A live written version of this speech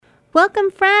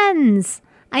Welcome, friends.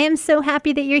 I am so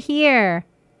happy that you're here.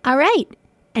 All right,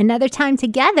 another time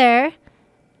together.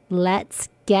 Let's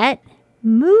get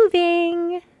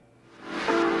moving.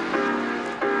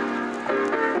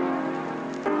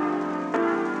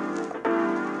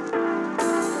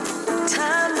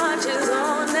 Time marches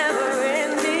on, never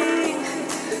ending.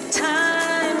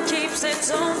 Time keeps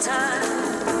its own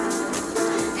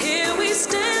time. Here we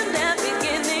stand at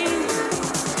beginning,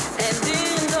 and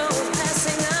in the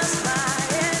passing us by.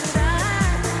 And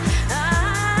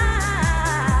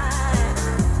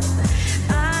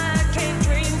I can't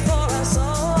dream for us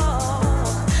all.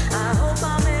 I hope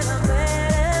I'm in a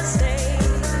better state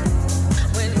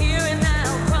when here and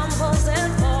now crumbles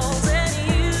and falls, and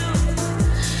you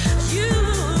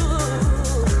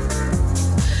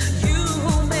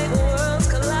who make worlds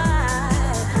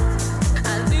collide.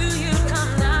 I knew you'd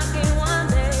come knocking one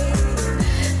day,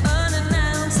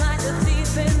 unannounced like a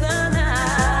thief in the night.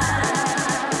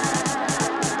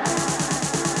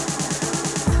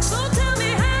 So tell me,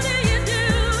 how do you do?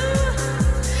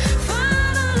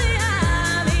 Finally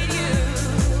I meet you.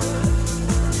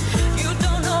 You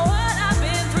don't know what I've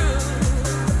been through,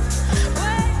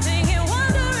 waiting and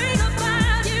wondering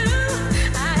about you.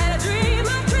 I had a dream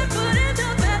of trip, but ended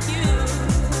up at you,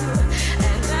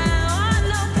 and now I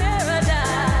know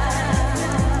paradise.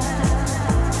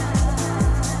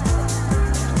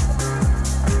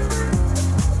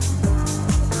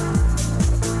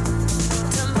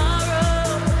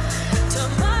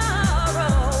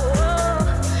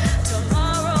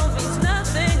 Tomorrow means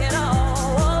nothing at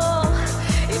all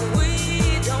if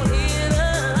we don't hear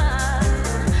the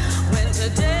line. When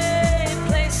today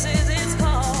places its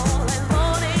call, and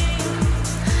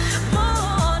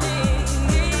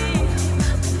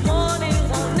morning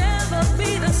won't never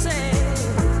be the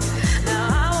same. Now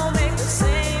I won't make the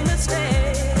same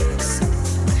mistakes,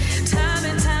 time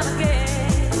and time again.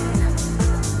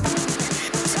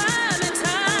 Time and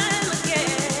time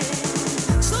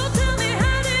again. So tell me,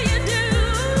 how do you do?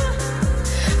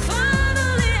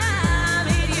 Finally I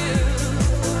meet you.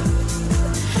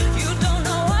 You don't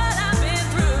know what I've been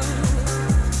through,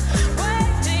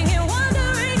 waiting and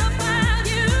wondering about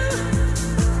you.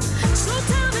 So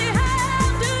tell me,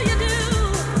 how do you do?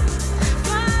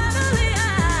 Finally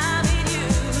I meet you.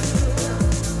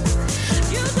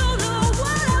 You don't know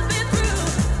what I've been through,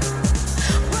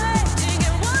 waiting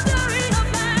and wondering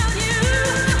about you. So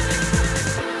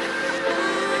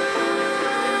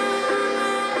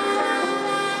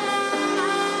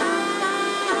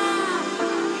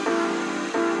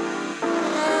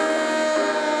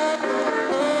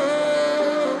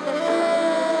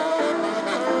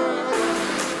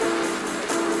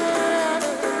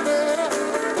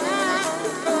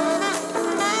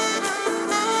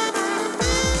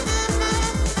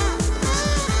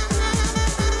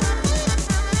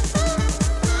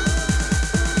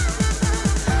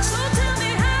tell me,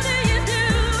 how do you do?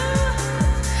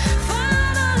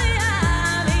 Finally I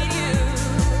meet you.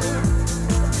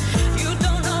 You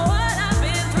don't know what I've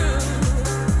been through,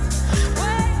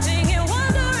 waiting and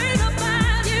wondering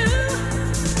about you.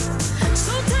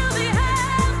 So tell me,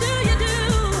 how do you do?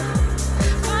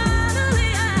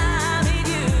 Finally I meet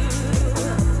you.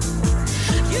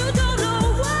 You don't know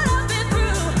what I've been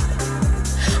through,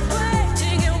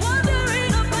 waiting and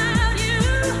wondering about you.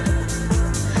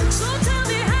 So tell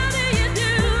me, how do you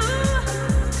do?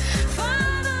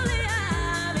 Finally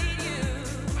I meet you.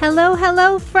 Hello,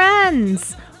 hello,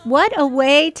 friends. What a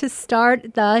way to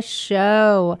start the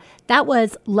show. That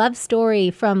was Love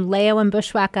Story from Leo and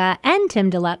Bushwacka and Tim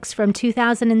Deluxe from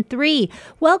 2003.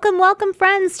 Welcome, welcome,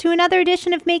 friends, to another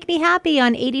edition of Make Me Happy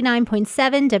on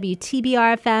 89.7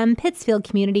 WTBR FM, Pittsfield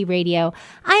Community Radio.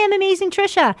 I am Amazing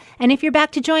Trisha, and if you're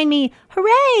back to join me,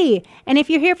 hooray! And if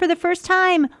you're here for the first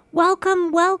time,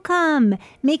 welcome, welcome.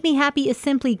 Make Me Happy is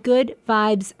simply good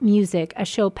vibes music, a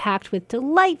show packed with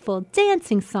delightful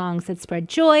dancing songs that spread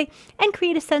joy and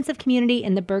create a sense of community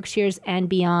in the Berkshires and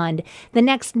beyond. The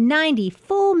next 90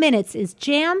 full minutes is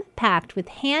jam-packed with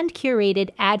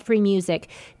hand-curated ad-free music.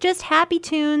 Just happy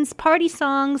tunes, party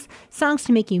songs, songs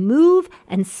to make you move,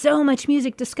 and so much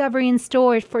music discovery in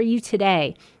store for you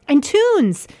today. And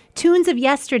tunes of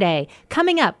yesterday.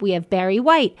 Coming up, we have Barry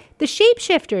White, the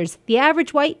Shapeshifters, the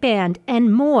Average White Band,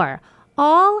 and more.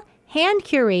 All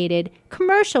hand-curated,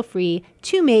 commercial-free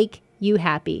to make you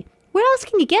happy. Where else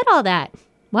can you get all that?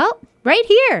 Well, right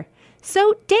here.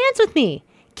 So dance with me.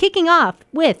 Kicking off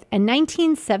with a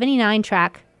 1979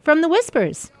 track from The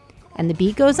Whispers. And the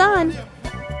beat goes on. Hey,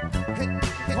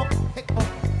 oh, hey, oh.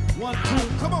 1, 2,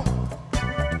 come on.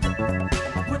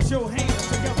 Put your hands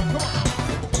together, come on.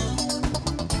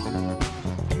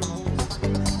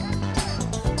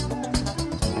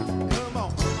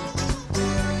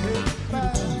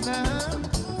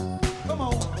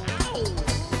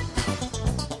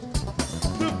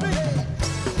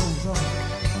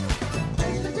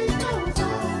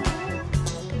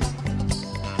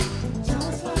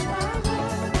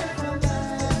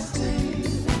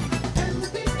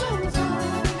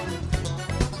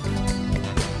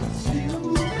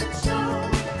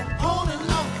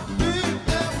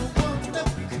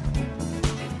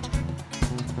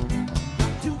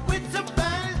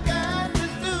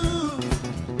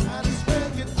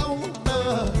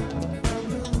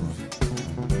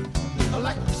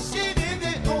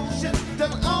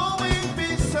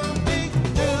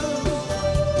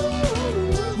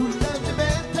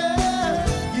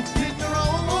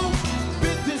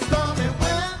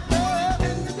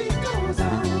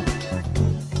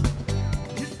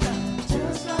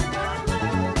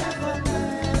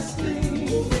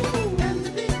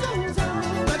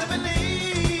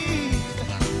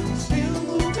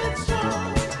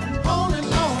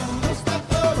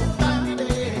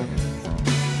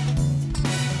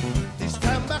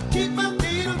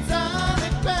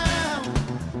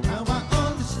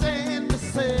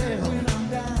 myself.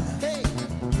 Hey,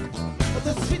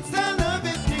 the sweet sound of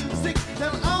his music,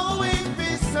 there'll always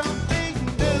be something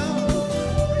new.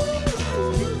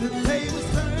 The tables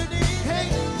turning, hey,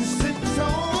 the sing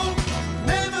song,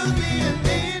 never be an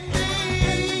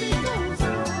ending.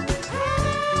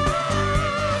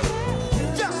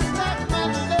 Just like my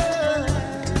love.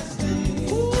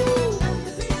 Ooh,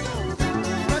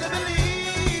 but I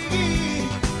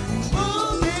believe,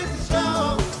 moving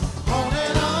strong, on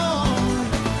and on.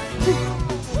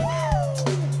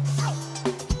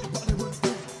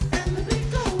 And the beat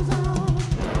goes on.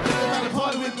 Everybody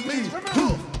party with me.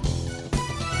 Cool.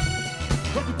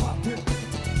 Let me pop it.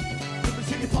 Let me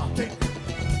see you pop it.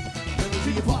 Let me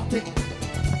see you pop it.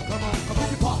 Come on,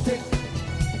 you pop it.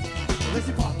 Let's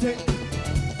see pop it.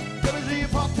 Let me see you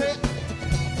pop it.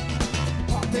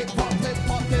 Pop it, pop it,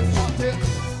 pop it, pop it.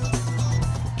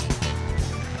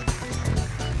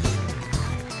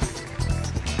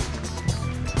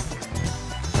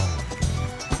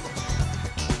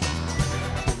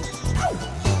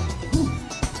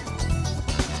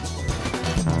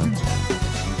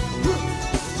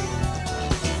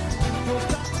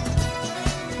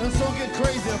 Let's all get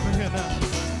crazy up in here now.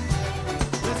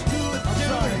 Let's do it. I'm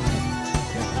sorry.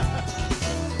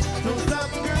 Don't stop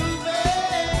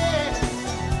grooving.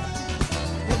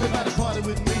 Everybody party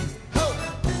with me. Ho!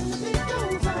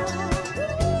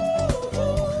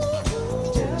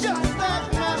 Just like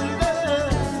my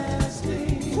love.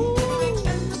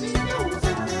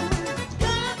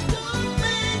 Got to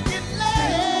make it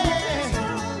last.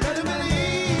 Gotta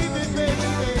believe it,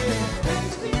 baby.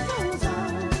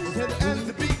 And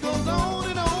the beat goes on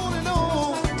and on and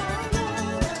on.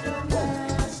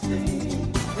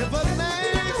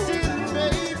 Everlasting,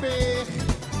 baby.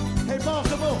 Hey, boss,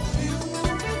 come on.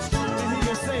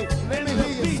 Let me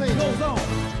hear you say, goes on.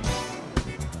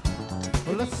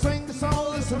 Well, let's sing the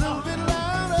song just a little bit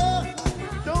louder.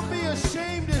 Don't be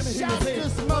ashamed to shout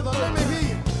this mother. Let me hear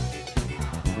you.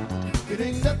 It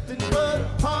ain't nothing but a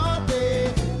party.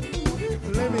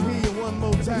 Let me hear you one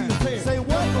more time. Say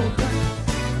one more time.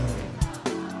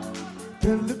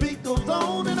 And the beat goes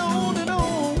on and on and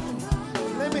on.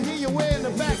 Let me hear you way in the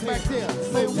back there.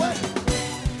 Say what?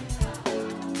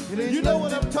 You know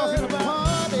what I'm talking about.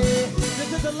 Party.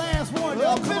 This is the last one.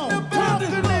 Y'all come on. The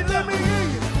balcony. Let me hear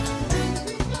you.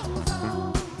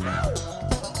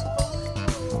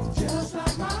 Just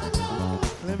like my love.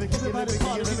 Let me hear you. Let me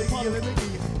hear you. Let me hear you. Let me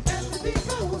hear you. And the beat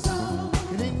goes on.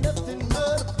 It ain't nothing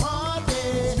but a party.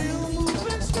 Still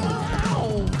moving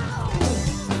strong.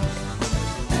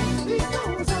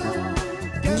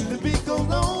 And the beat goes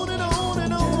on and on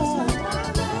and on.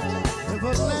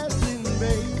 Everlasting,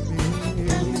 baby.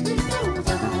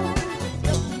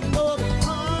 Oh, the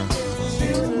party.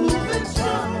 Still moving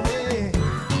strong.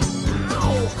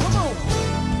 Oh, come on.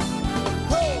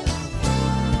 Hey.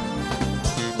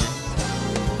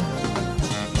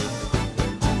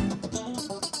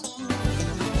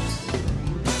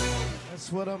 That's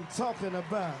what I'm talking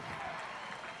about.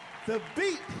 The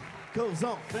beat goes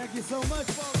on. Thank you so much,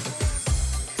 folks.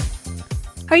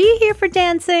 Are you here for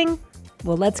dancing?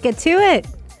 Well, let's get to it.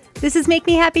 This is Make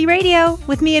Me Happy Radio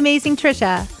with me, Amazing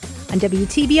Trisha, on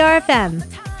WTBR FM.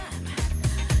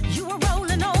 You were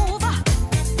rolling over,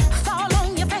 fall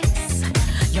on your face.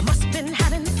 You must have been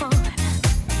having fun.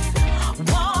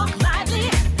 Walk lightly,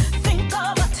 think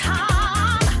of a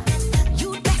time.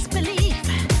 You best believe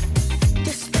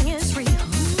this thing is real.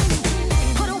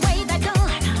 Put away that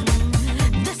gun.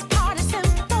 This part is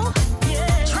simple.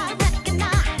 Try to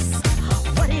recognize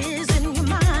what is in your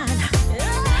mind.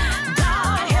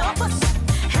 God help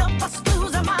us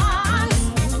lose our minds.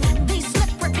 These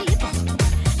slippery people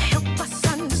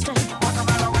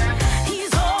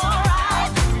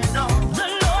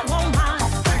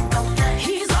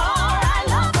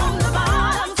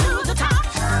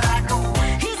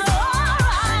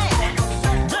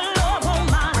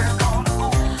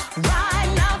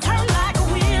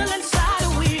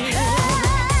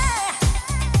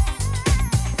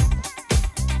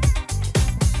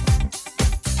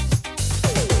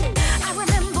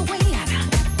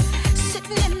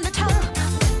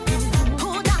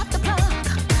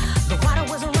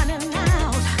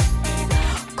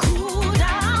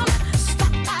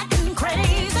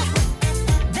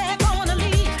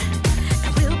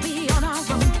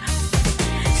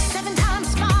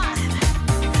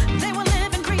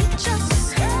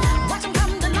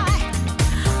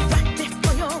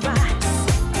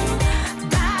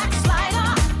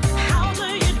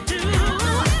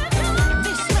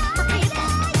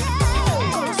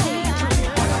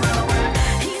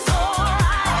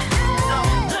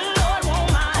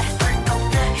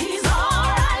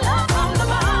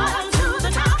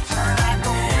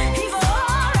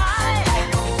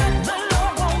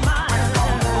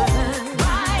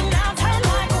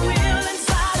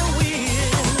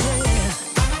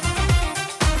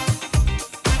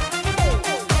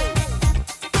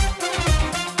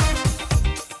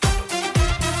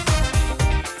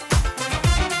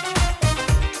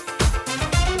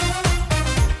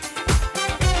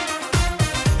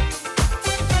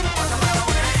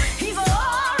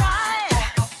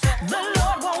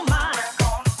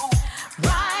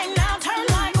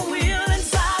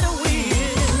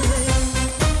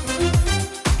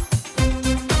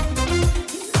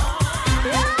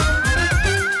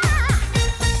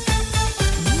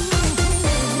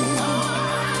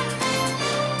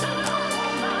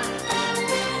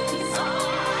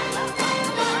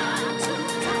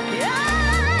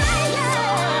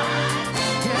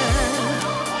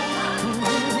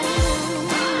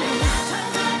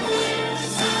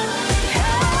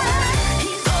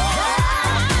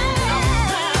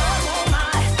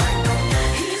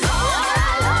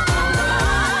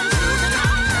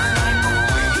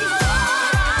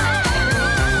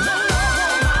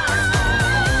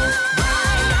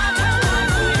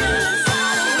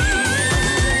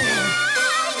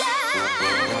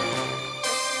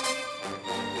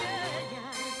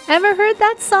Ever heard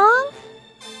that song?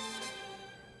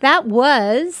 That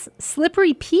was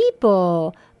Slippery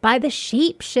People by the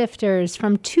Shapeshifters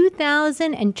from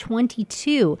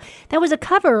 2022. That was a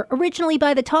cover originally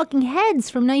by the Talking Heads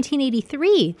from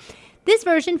 1983. This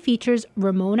version features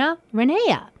Ramona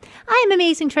Renea. I am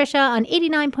Amazing Trisha on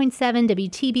 89.7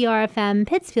 WTBR FM,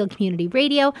 Pittsfield Community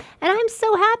Radio, and I'm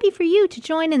so happy for you to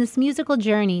join in this musical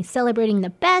journey, celebrating the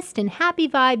best and happy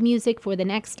vibe music for the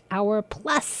next hour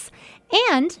plus.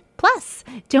 And plus,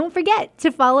 don't forget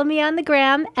to follow me on the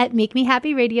gram at Make Me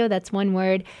Happy Radio, that's one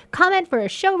word. Comment for a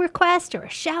show request or a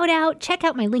shout out. Check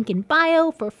out my link in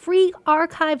bio for free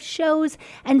archive shows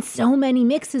and so many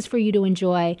mixes for you to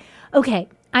enjoy. Okay,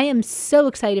 I am so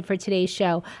excited for today's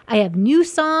show. I have new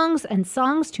songs and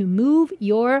songs to move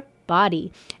your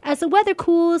body. As the weather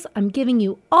cools, I'm giving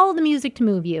you all the music to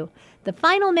move you. The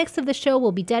final mix of the show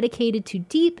will be dedicated to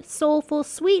deep, soulful,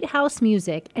 sweet house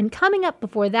music. And coming up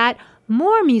before that,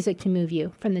 more music to move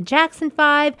you from the Jackson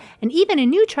 5 and even a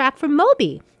new track from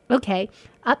Moby. Okay,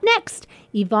 up next,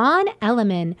 Yvonne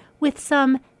Elliman with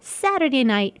some Saturday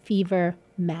Night Fever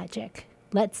magic.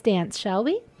 Let's dance, shall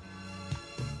we?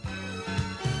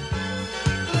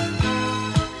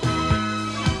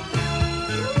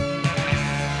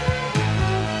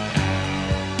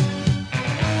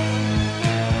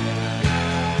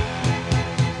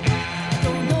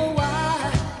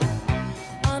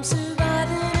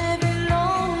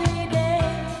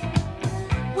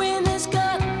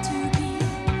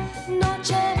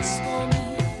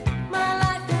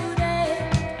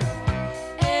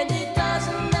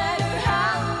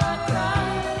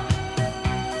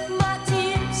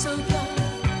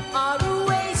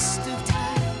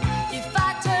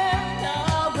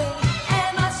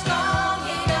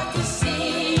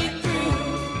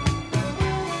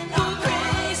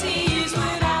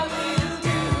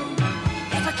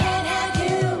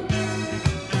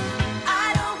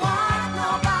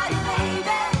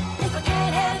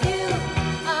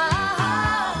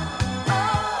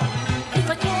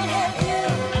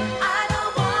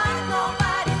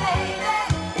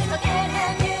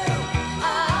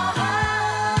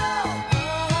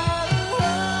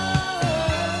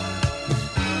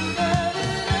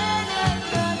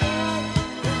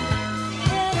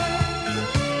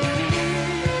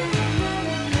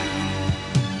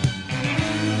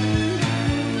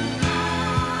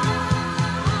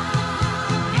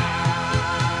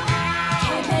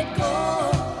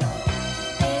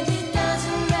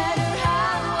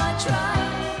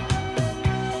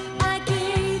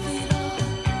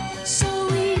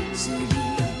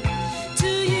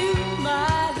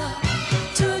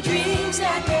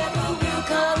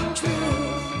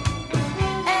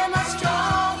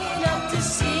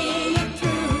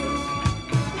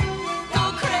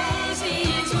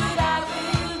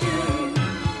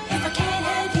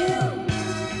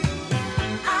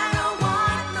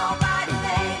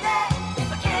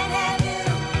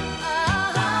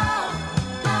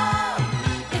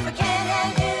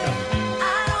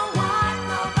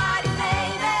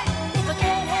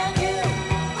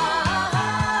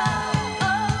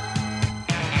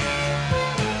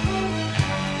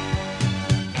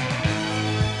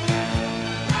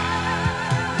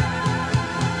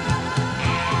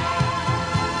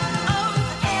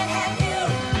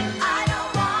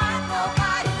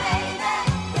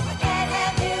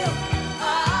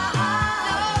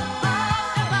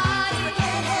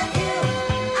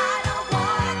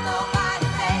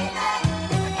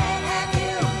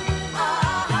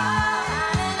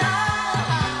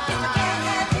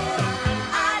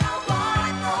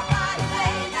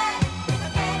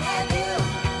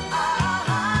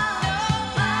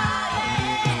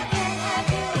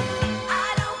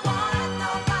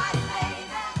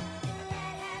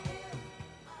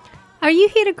 Are you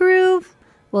here to groove?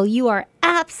 Well, you are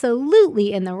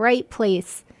absolutely in the right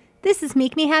place. This is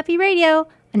Make Me Happy Radio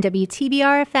on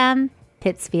WTBR FM,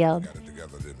 Pittsfield. Got it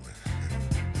together, didn't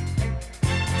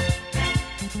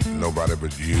we? Nobody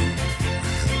but you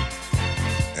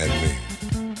and me.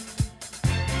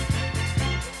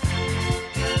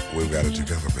 We've got it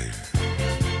together, baby.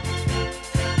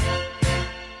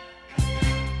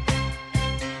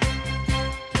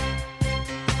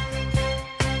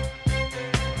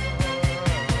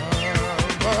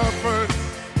 My first,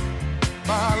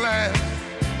 my last,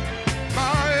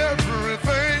 my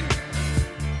everything,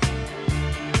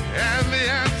 and the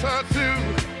answer to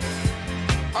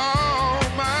all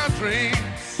my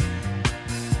dreams.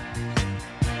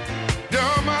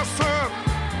 You're my sun,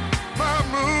 my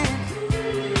moon,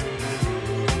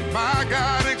 my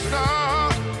guiding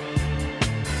star,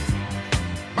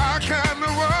 my kind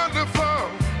of wonderful.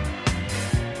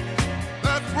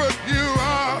 That's what you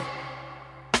are.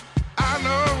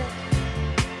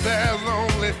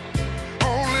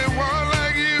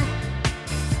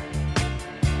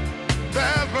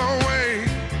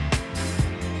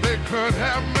 could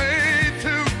have made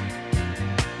two.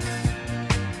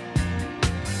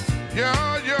 You're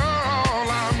all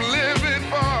I'm living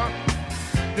for.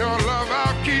 Your love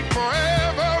I'll keep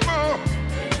forevermore.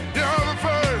 You're the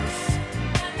first,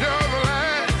 you're the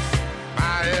last,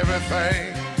 my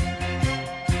everything.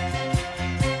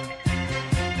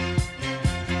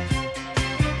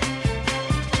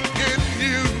 In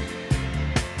you,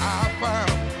 I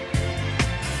found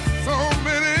so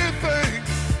many things.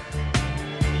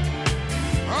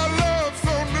 A love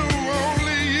so new,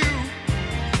 only you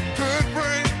could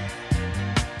bring.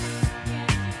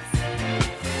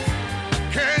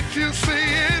 Can't you see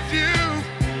it, you?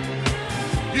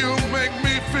 You make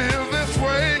me feel this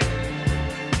way.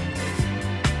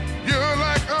 You're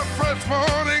like a fresh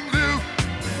morning dew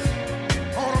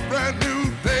on a brand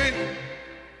new day.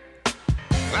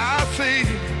 I see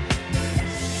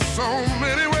so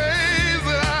many ways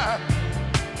that I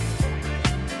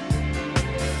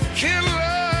can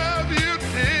love you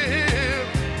till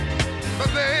the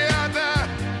day I die.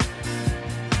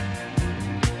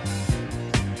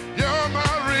 You're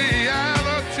my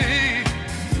reality,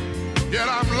 yet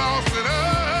I'm lost in a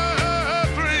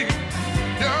dream.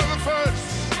 You're the first,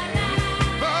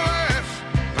 the last,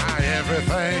 my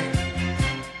everything.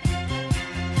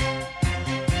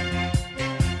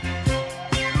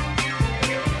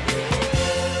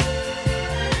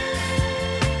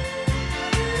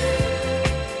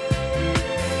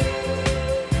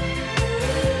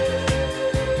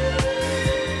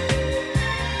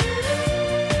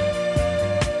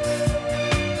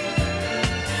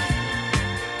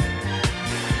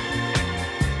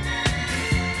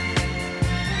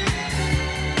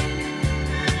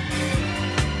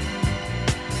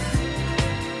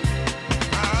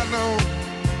 I know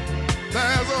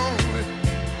there's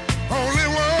only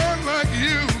one like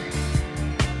you.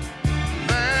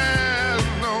 There's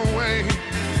no way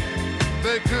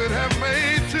they could have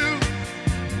made two.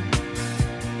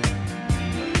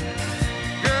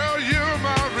 Girl, you're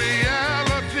my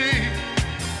reality,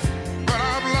 but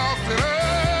I'm lost in a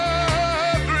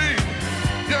dream.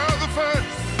 You're the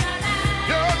first,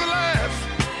 you're the last,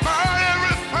 my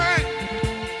everything.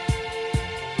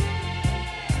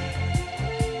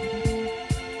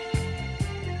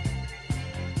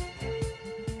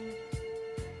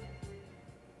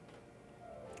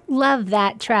 Love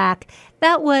that track.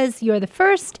 That was You're the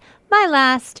First, My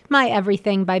Last, My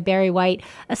Everything by Barry White,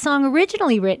 a song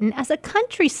originally written as a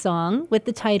country song with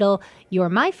the title You're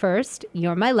My First,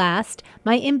 You're My Last,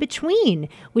 My In Between,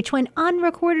 which went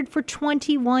unrecorded for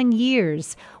 21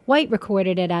 years. White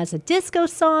recorded it as a disco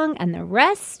song, and the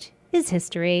rest is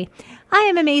history. I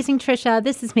am Amazing Trisha.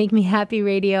 This is Make Me Happy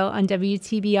Radio on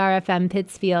WTBR FM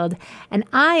Pittsfield, and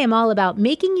I am all about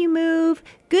making you move,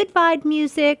 good vibe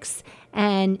musics,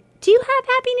 and do you have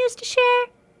happy news to share?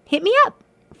 Hit me up.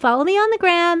 Follow me on the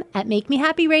gram at Make Me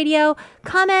Happy Radio.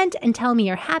 Comment and tell me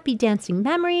your happy dancing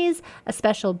memories, a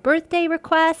special birthday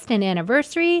request, an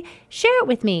anniversary. Share it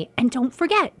with me. And don't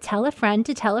forget, tell a friend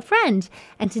to tell a friend.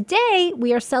 And today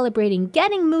we are celebrating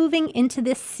getting moving into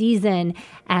this season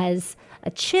as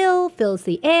a chill fills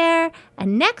the air.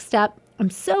 And next up, I'm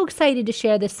so excited to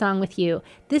share this song with you.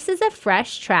 This is a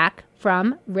fresh track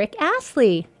from Rick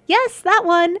Astley. Yes, that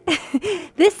one.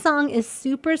 This song is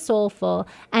super soulful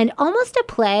and almost a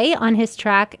play on his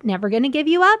track, Never Gonna Give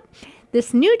You Up.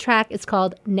 This new track is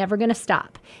called Never Gonna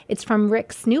Stop. It's from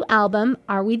Rick's new album,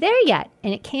 Are We There Yet?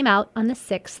 And it came out on the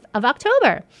 6th of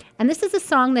October. And this is a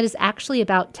song that is actually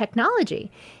about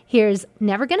technology. Here's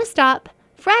Never Gonna Stop,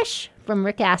 fresh from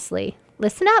Rick Astley.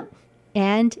 Listen up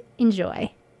and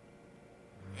enjoy.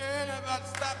 Anybody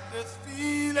stop this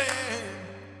feeling?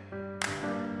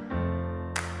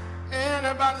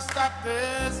 Anybody stop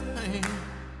this pain?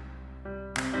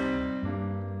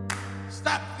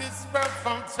 Stop this world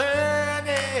from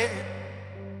turning,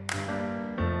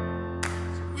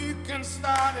 so we can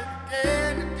start it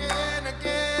again,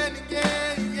 again.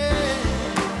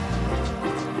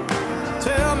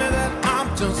 Tell me that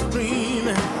I'm just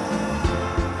dreaming.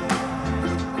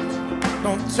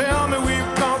 Don't tell me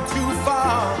we've gone too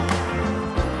far.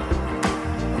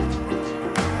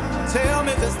 Tell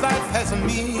me this life has a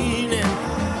meaning.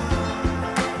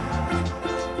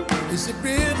 Is it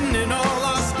written in all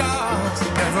our scars?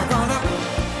 Never gonna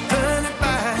turn it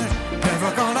back.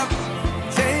 Never gonna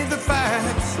change the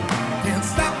facts. Can't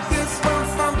stop this world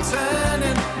from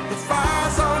turning. The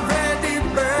fire's already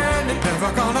burning.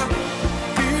 Never gonna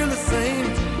feel the same.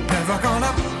 Never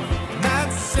gonna not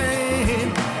the same.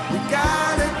 We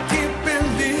gotta keep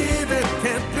believing.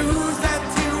 Can't lose that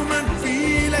human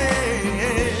feeling.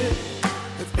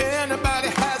 If anybody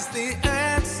has the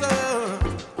answer,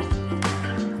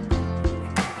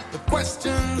 the question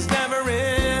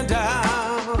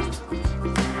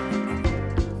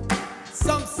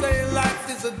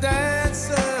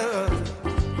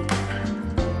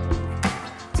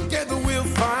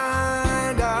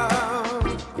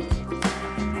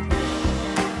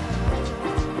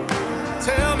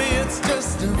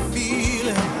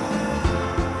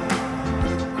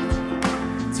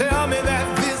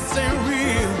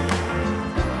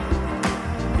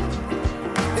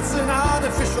It's an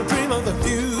artificial dream of the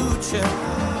future.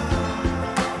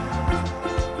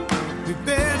 We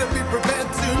better be prepared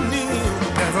to kneel.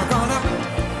 Never gonna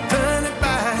turn it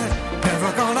back.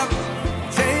 Never gonna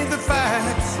change the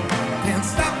facts. Can't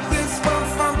stop this world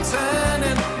from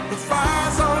turning. The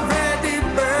fire's already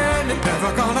burning.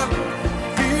 Never gonna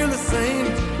feel the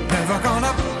same. Never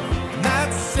gonna not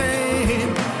the same.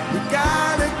 We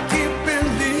gotta keep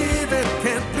believing.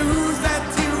 Can't lose that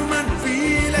human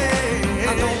feeling.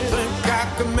 I don't think I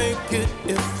can make it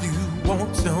if you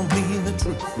won't tell me the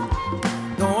truth.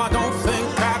 No, I don't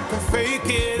think I can fake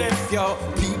it if you're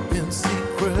keeping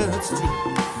secrets too.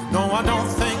 No, I don't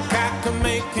think I can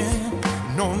make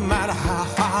it, no matter how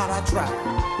hard I try.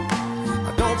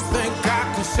 I don't think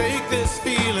I can shake this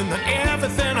feeling that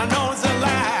everything I know is a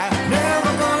lie.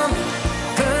 Never gonna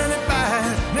turn it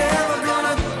back. Never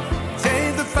gonna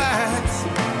change the facts.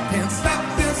 Can't stop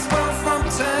this world from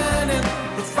turning.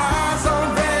 The fire's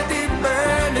already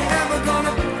burning. Never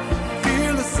gonna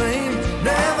feel the same.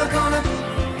 Never gonna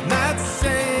not the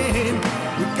same.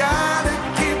 We gotta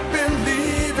keep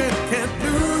believing. Can't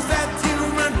lose that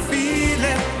human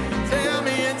feeling. Tell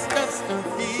me it's just a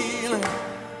feeling.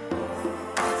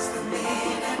 What's the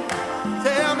meaning?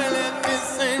 Tell me that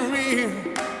this ain't real.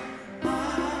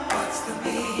 What's the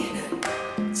meaning?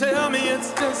 Tell me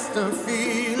it's just a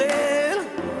feeling.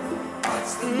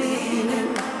 What's the meaning?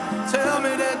 Tell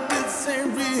me that this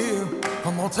ain't real.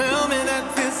 Come on, tell me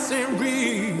that this ain't real.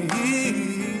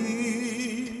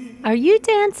 Are you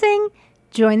dancing?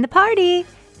 Join the party.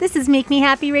 This is Make Me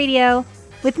Happy Radio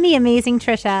with me, Amazing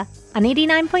Trisha, on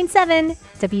 89.7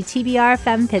 WTBR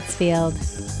FM Pittsfield.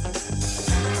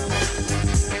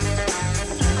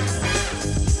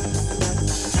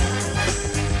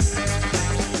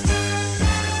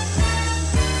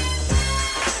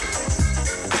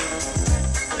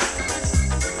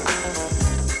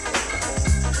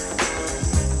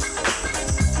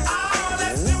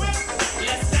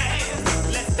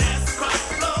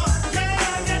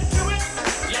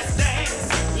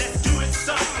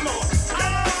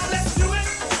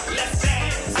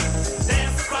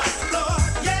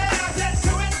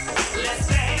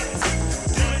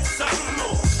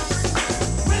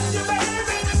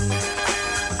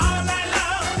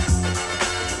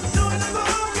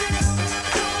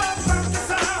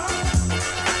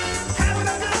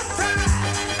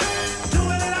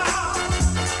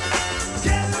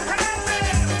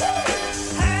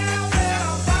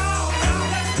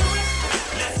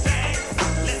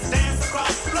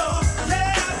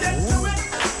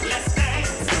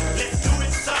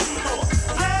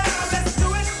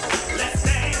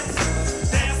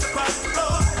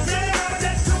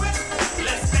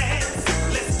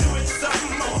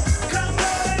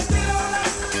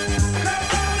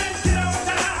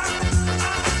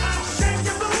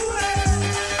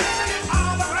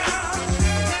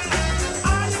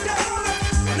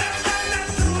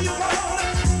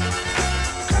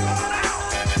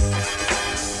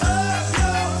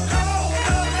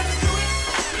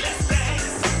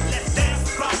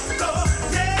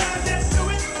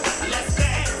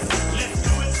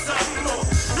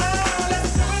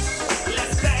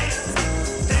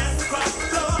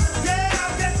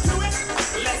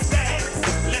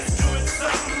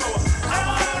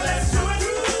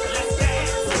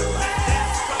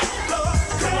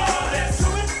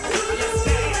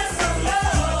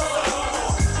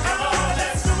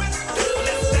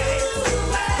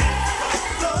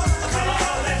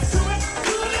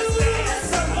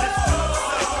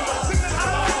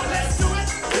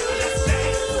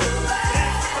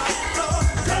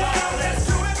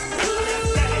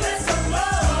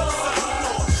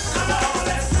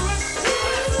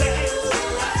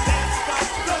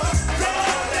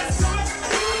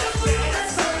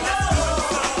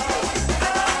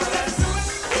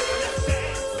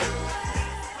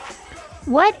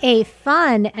 What a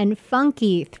fun and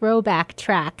funky throwback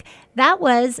track. That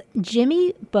was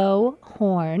Jimmy Bo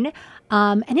Horn.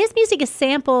 And his music is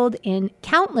sampled in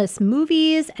countless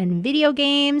movies and video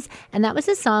games. And that was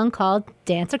a song called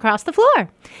Dance Across the Floor.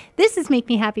 This is Make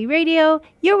Me Happy Radio.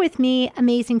 You're with me,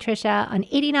 Amazing Trisha, on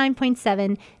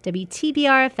 89.7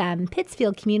 WTBR FM,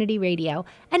 Pittsfield Community Radio.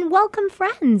 And welcome,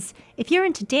 friends. If you're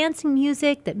into dancing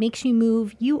music that makes you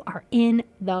move, you are in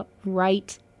the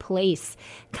right place.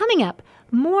 Coming up,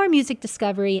 more music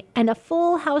discovery and a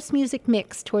full house music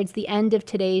mix towards the end of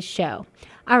today's show.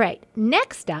 All right,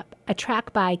 next up, a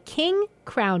track by King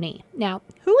Crowney. Now,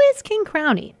 Who is King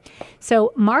Crownie?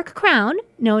 So Mark Crown,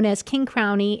 known as King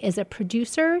Crownie, is a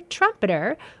producer,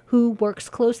 trumpeter who works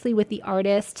closely with the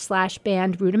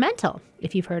artist/band Rudimental,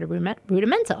 if you've heard of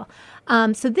Rudimental.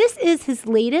 So this is his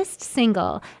latest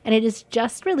single, and it is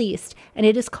just released, and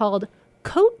it is called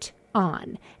Coat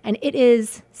On. And it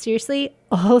is, seriously,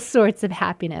 all sorts of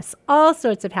happiness. All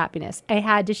sorts of happiness. I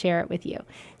had to share it with you.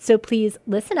 So please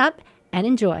listen up and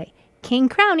enjoy King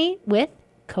Crownie with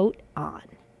Coat On.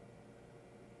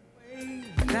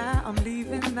 Now I'm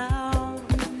leaving now.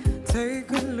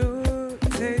 Take a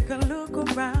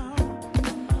look around.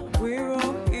 We're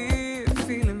all here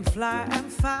feeling fly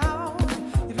and foul.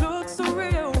 You look so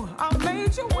real, I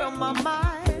made you wear my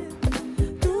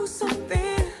mind. Do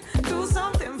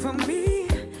something for me.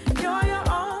 You're your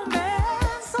own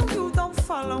man, so you don't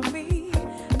follow me.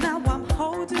 Now I'm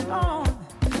holding on.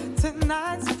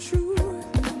 Tonight's the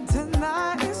truth.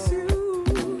 Tonight is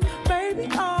you, baby.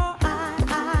 Oh.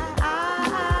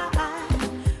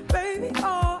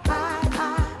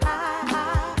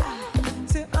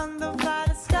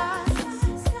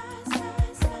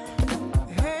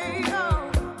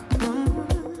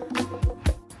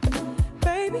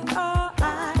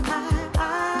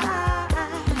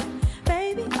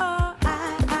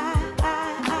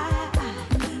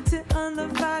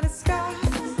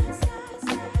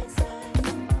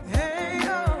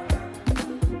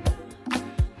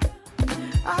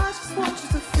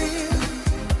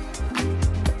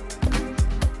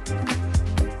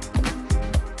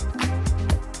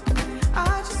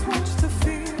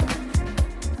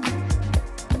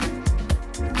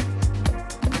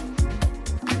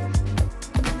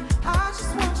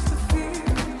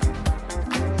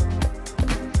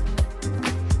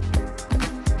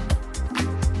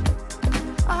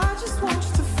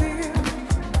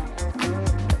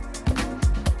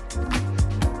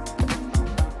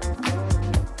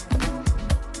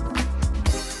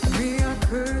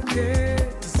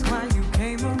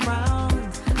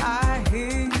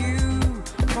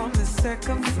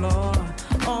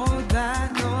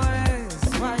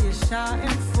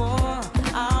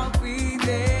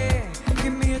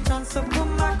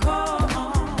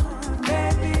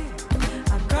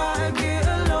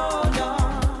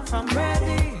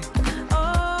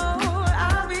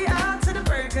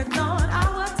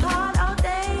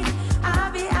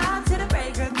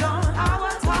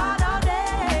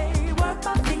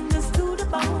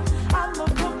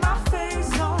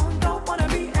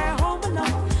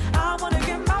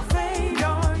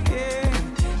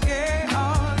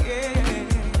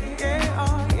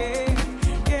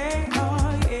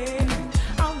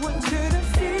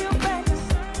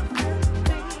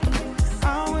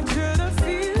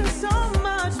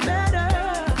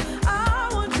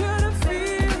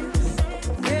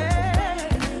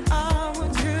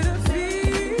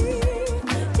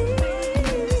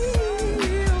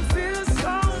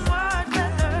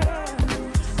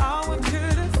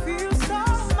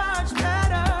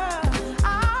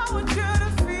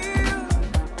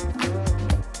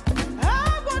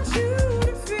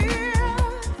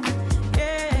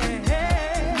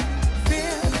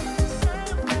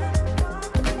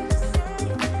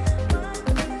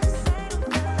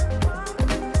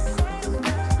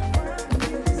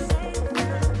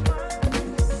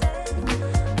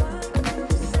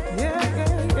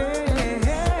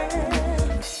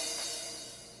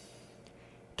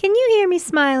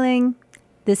 Smiling.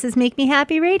 This is Make Me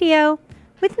Happy Radio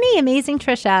with me, Amazing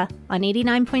Trisha, on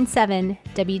 89.7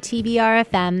 WTBR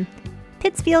FM,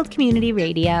 Pittsfield Community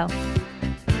Radio.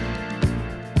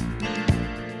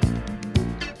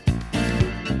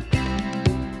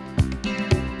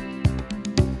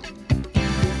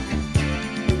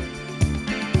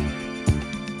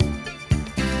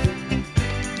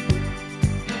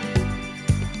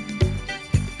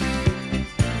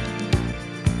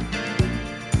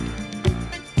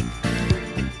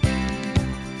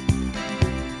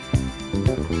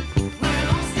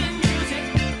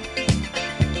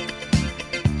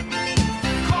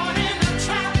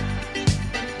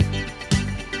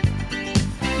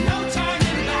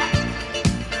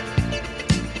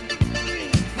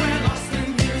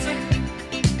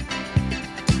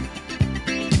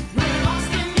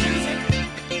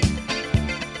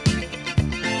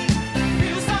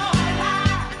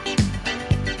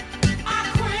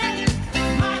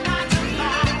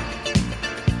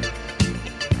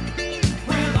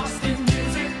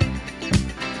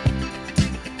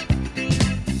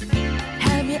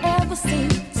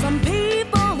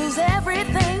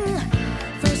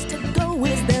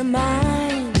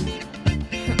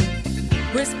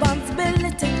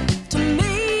 Responsibility to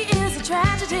me is a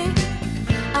tragedy.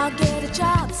 I'll get a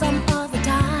job some other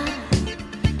time.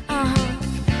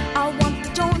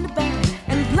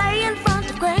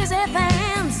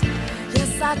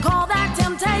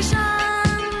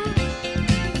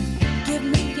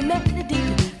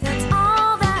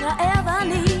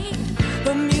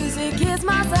 Music is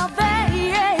my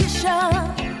salvation.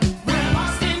 We're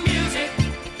lost in music.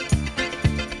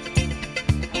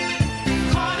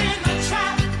 Caught in the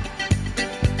trap.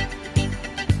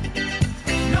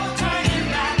 No turning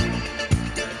back.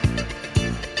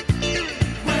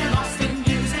 We're lost in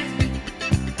music.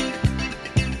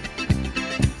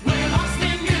 We're lost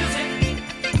in music.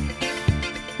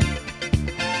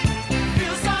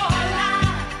 Feel so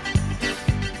alive.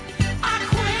 I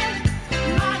quit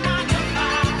my 9 to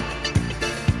 5.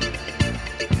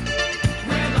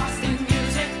 We're lost in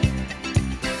music.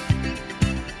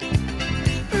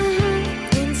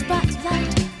 In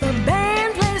spotlight, the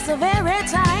band plays so very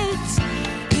tight,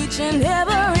 each and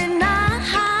every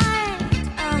night.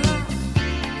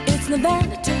 It's no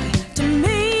vanity to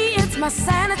me, it's my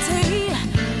sanity.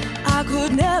 I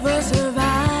could never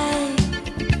survive.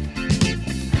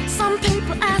 Some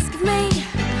people ask me,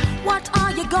 what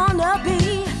are you gonna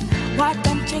be? Why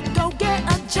don't you go get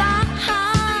a job?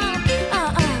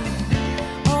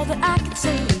 All that I can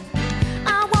say,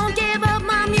 I won't give up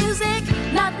my music.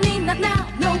 Not me, not now,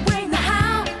 no way, no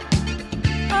how.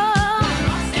 Oh,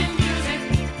 Lost in music.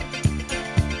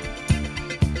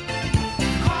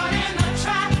 Caught in the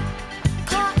trap.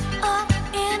 caught up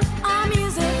in our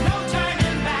music. No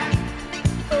turning back.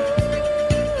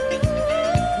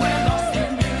 We're lost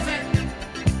in music.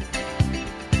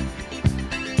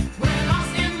 We're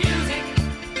lost in music.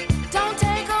 Don't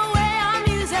take away our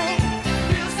music.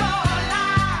 Feel so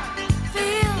alive.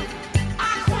 Feel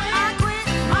I quit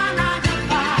my 9 to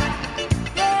 5.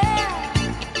 yeah.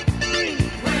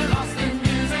 We're lost in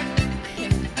music.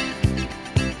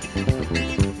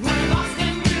 We're lost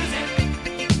in music.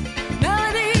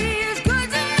 Melody is good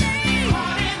to me.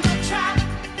 Caught in the trap.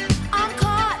 I'm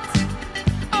caught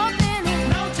up in it.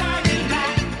 No turning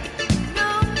back. No,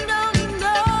 no,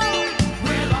 no.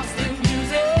 We're lost in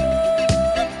music.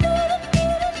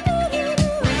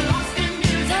 We're lost in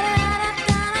music.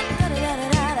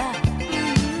 Da-da-da-da-da-da-da-da-da.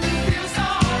 Feel so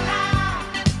alive.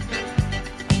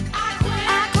 I I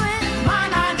quit my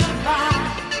 9 to 5.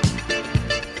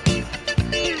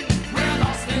 We're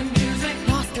lost in music.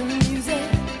 lost in music.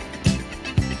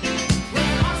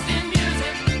 We're lost in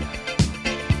music.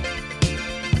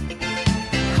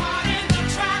 Caught in the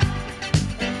trap.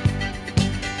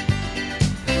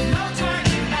 No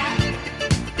turning back.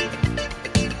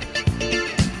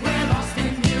 We're lost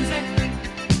in music.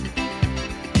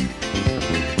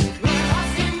 We're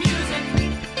lost in music.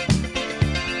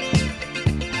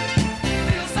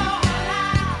 Feel so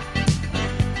alive.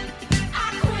 I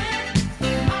quit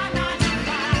my 9 to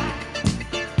 5.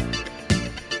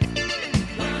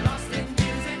 We're lost in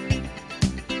music.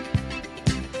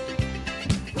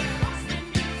 We're lost in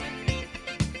music.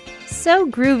 So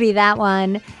groovy, that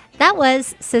one. That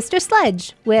was Sister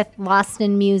Sledge with Lost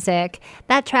in Music.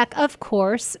 That track, of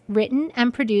course, written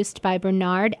and produced by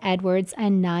Bernard Edwards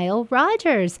and Nile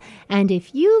Rodgers. And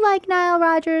if you like Nile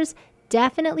Rodgers,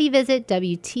 definitely visit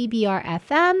WTBR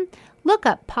FM, look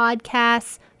up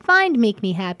podcasts, find Make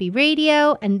Me Happy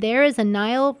Radio, and there is a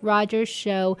Nile Rodgers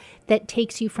show that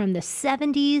takes you from the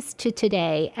 70s to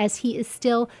today, as he is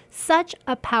still such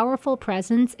a powerful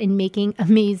presence in making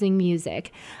amazing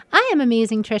music. I am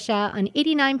Amazing Trisha on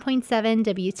 89.7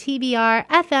 WTBR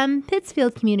FM,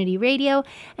 Pittsfield Community Radio,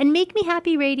 and Make Me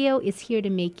Happy Radio is here to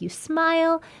make you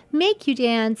smile, make you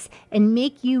dance, and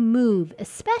make you move,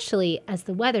 especially as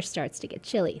the weather starts to get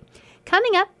chilly.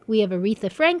 Coming up, we have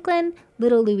Aretha Franklin,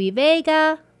 Little Louis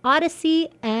Vega, Odyssey,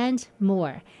 and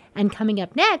more. And coming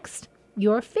up next,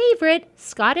 your favorite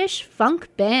Scottish funk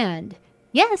band.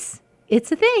 Yes,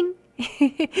 it's a thing.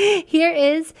 Here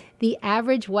is the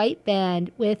Average White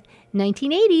Band with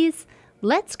 1980s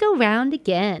Let's Go Round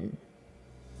Again.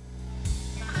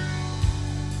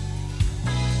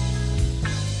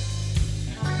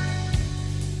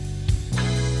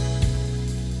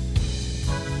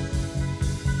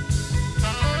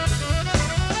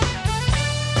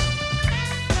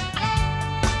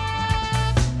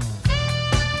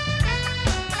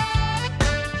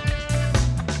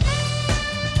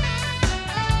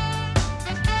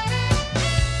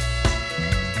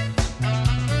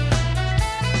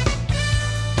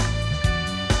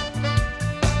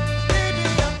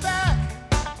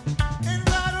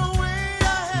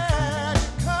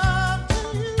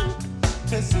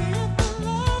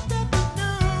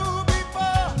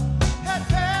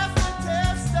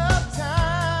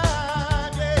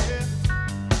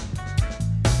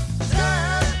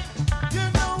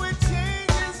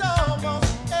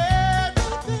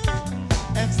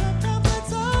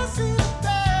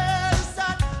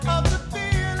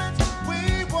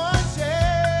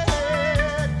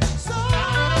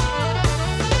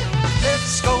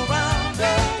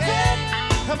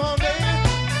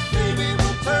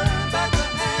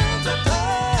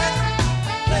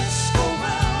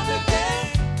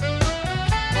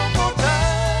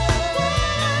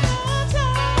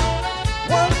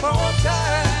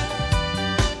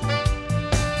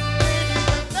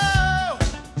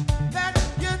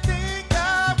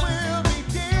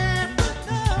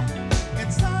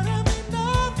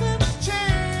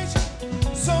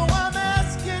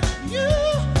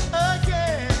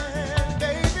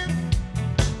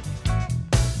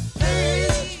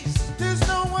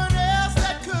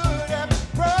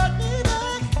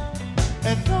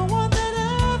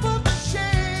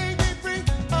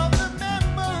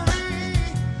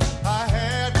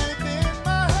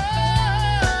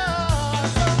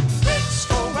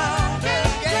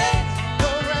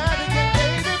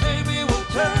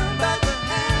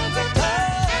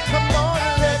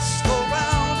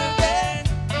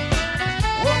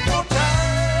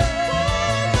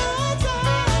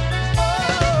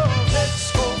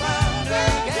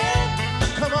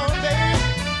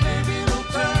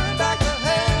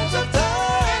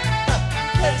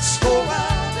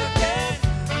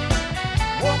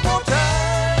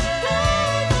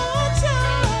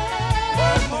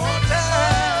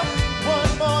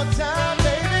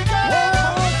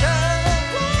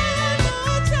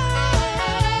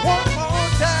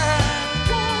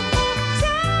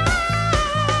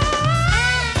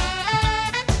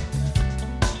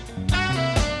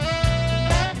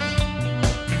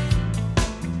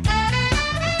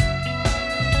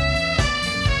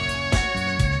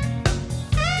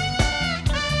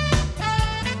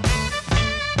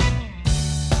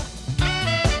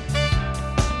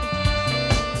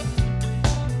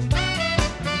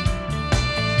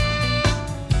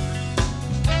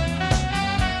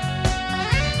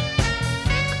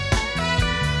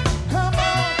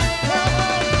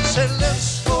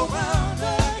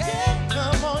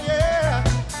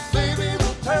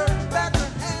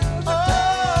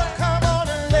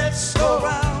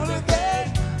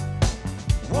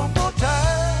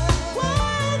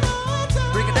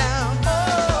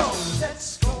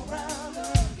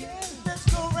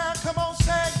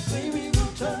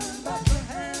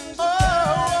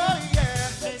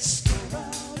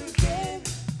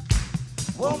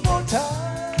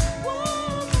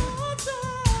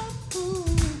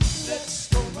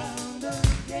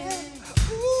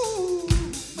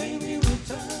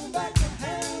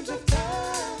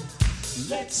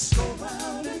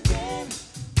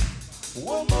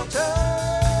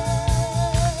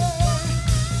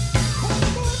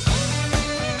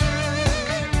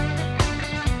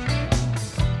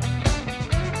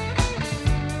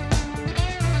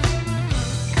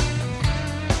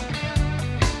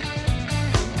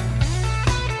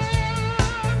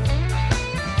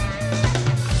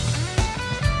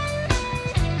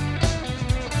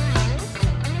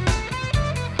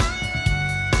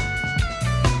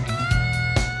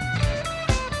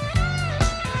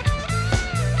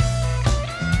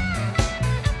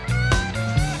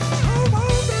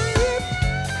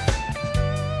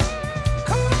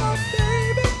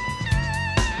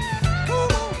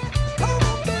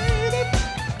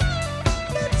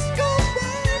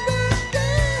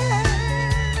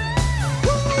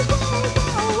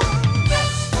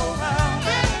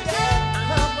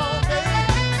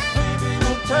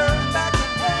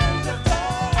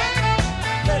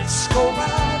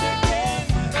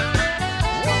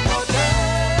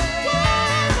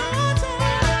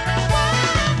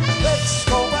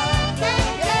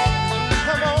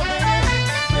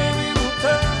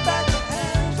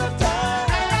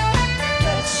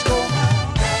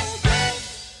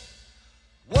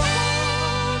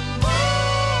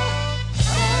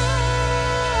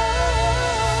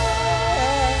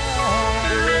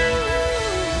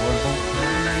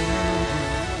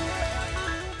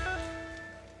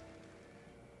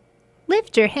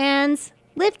 Lift your hands,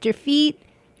 lift your feet.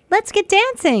 Let's get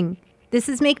dancing. This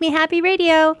is Make Me Happy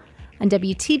Radio on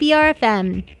WTBR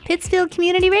FM, Pittsfield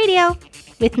Community Radio,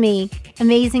 with me,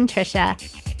 Amazing Trisha.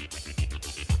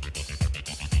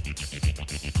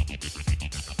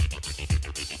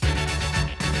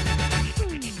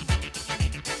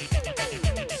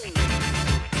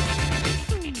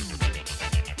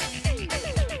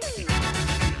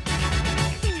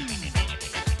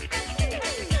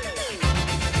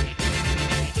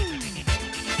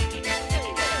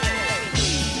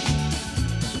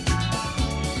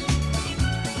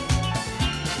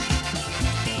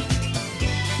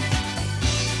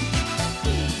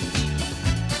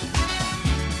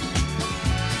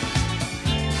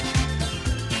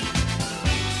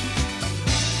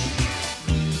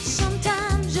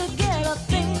 Sometimes you get a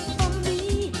thing from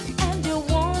me and you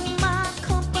want my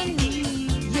company.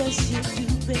 Yes, you do,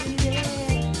 baby.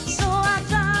 So I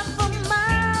drive for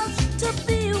miles to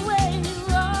be where you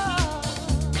are.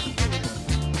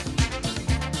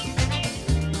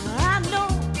 I know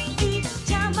each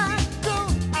time I go,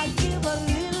 I give a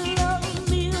little of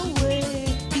me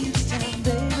away. Each time,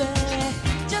 baby.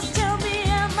 Just tell me,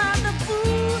 am I the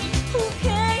fool who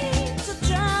came to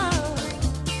town?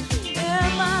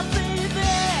 Am I,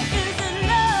 baby? Is it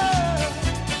love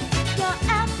you're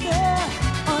after,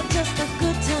 or just a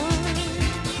good time?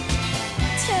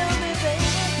 Tell me,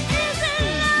 baby, is it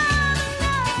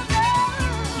love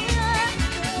you're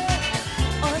after,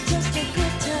 or just a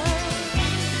good time?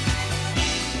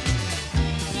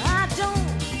 I don't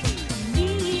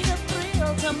need a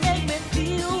thrill to make me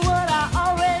feel what I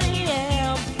already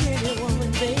am, pretty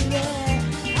woman, baby.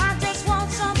 I just want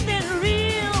something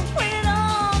real when it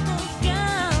all goes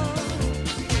down.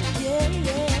 Yeah,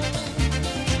 yeah.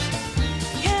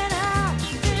 Can I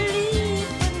believe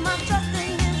with my trust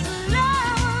in His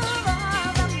love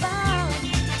all abound?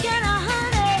 Can I,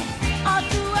 honey, or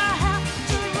do I have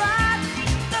to ride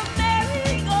the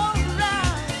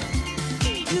merry-go-round?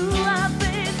 Do I,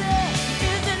 baby?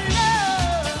 Is it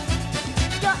love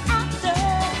you're after,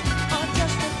 or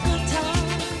just a good time?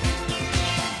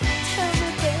 Tell me,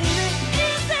 baby,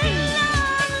 is it love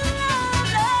you're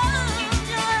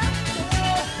after,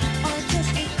 or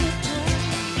just a good time?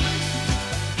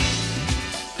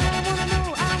 I wanna know.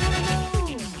 I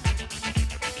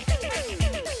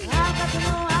got to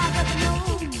know. I got to know.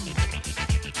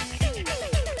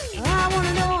 I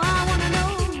wanna know. I got to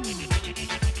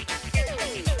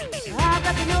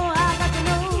know. I got to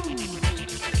know.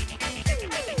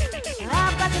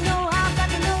 I've got to know.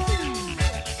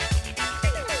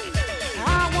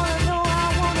 I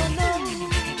wanna know.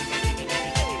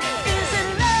 Is it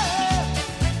love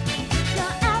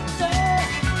you're after,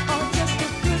 or just a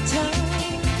good time?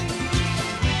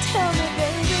 Tell me,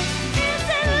 baby, is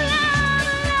it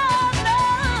love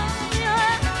you're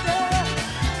after,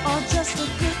 or just a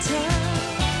good time?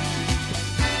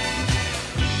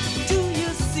 Do you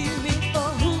see me for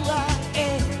who I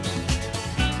am?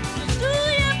 Do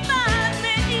you find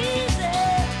me easy?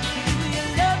 Do you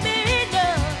love me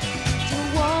enough to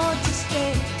want to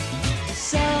stay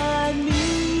beside me?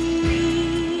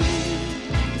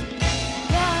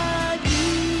 Beside me.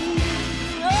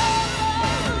 Oh,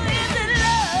 is it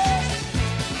love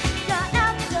you're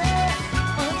after,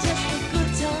 or just a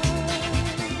good time?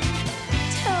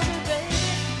 Tell me, baby,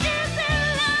 is it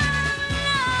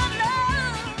love you're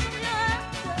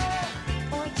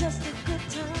after, or just a good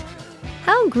time?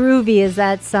 How groovy is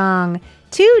that song?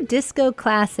 Two disco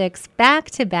classics back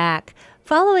to back,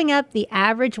 following up the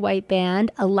Average White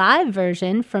Band, a live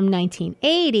version from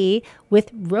 1980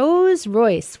 with Rose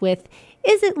Royce with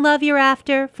Is It Love You're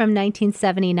After from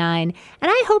 1979.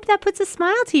 And I hope that puts a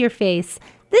smile to your face.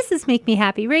 This is Make Me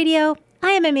Happy Radio.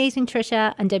 I am Amazing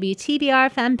Trisha on WTBR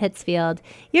FM Pittsfield.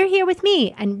 You're here with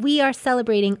me, and we are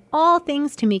celebrating all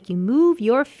things to make you move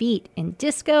your feet in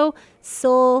disco,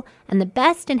 soul, and the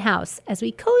best in house as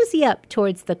we cozy up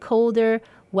towards the colder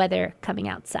weather coming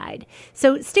outside.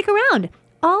 So stick around.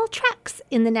 All tracks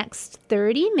in the next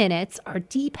 30 minutes are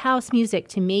deep house music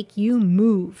to make you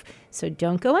move. So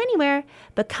don't go anywhere.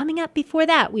 But coming up before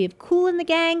that, we have Kool and the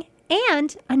Gang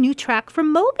and a new track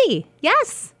from Moby.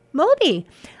 Yes, Moby.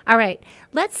 All right,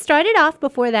 let's start it off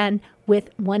before then with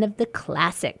one of the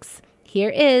classics. Here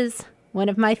is one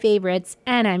of my favorites,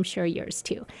 and I'm sure yours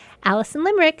too. Alison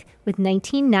Limerick with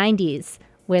 1990s,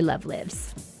 Where Love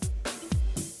Lives.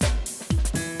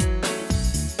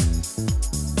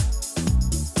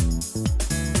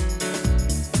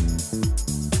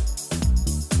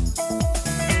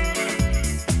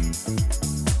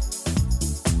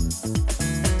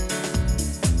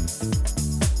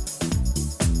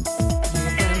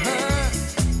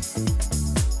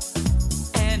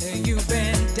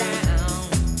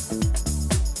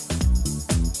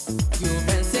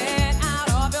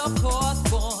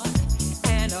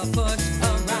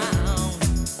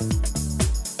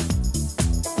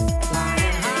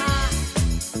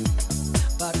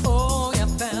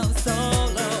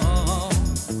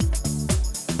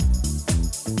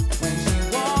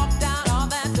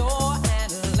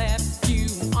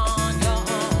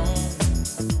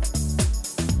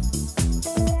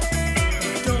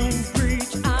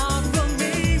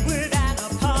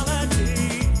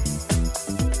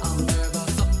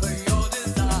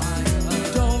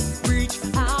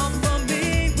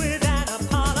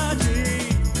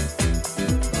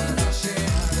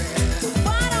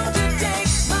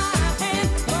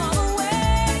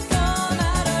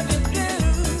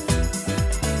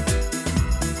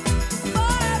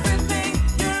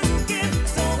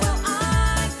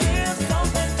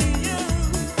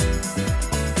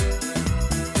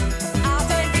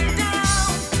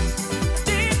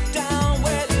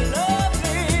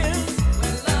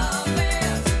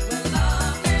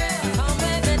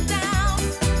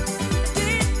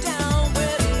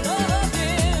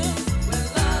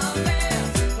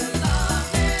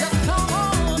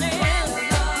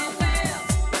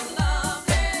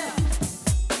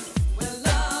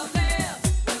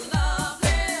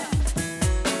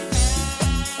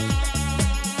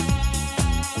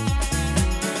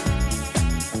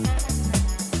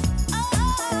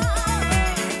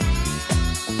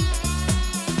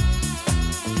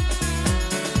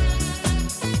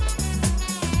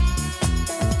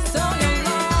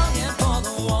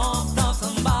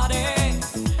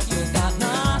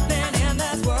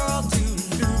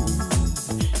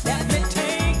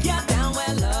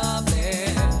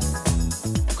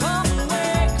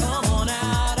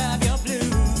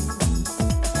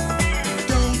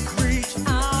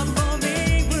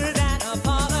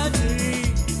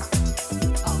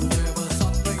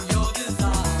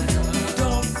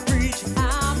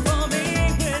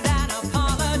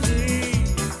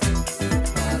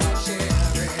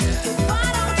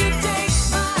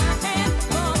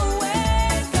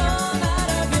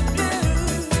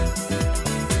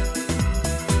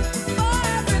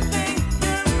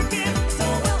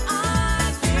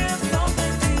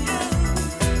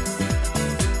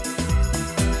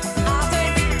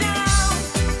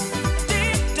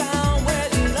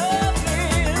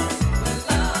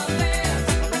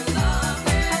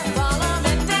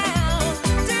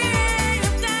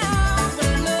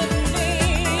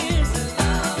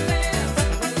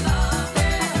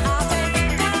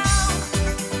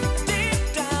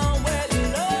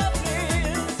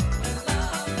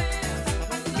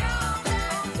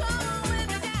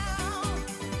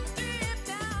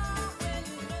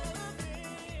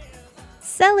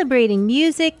 celebrating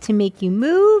music to make you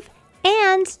move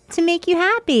and to make you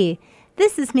happy.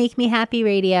 This is Make Me Happy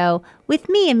Radio with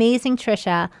me, Amazing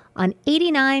Trisha, on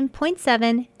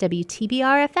 89.7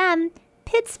 WTBR FM,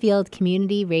 Pittsfield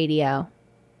Community Radio.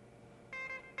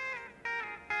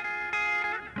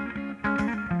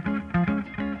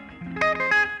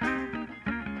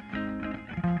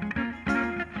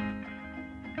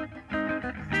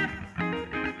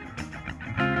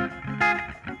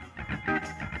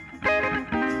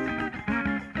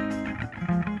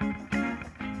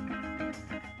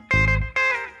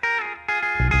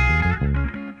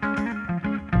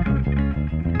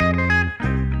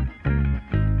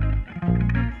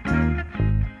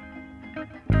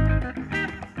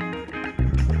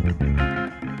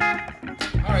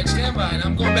 All right, stand by, and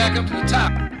I'm going back up to the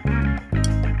top.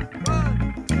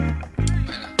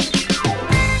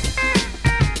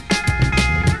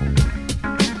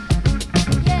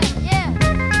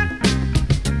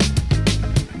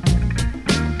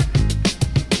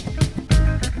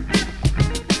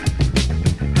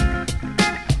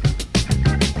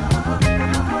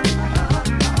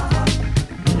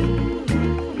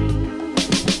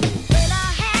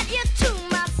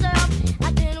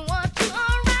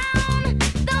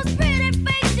 Those pretty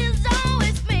faces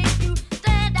always make you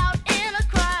stand out.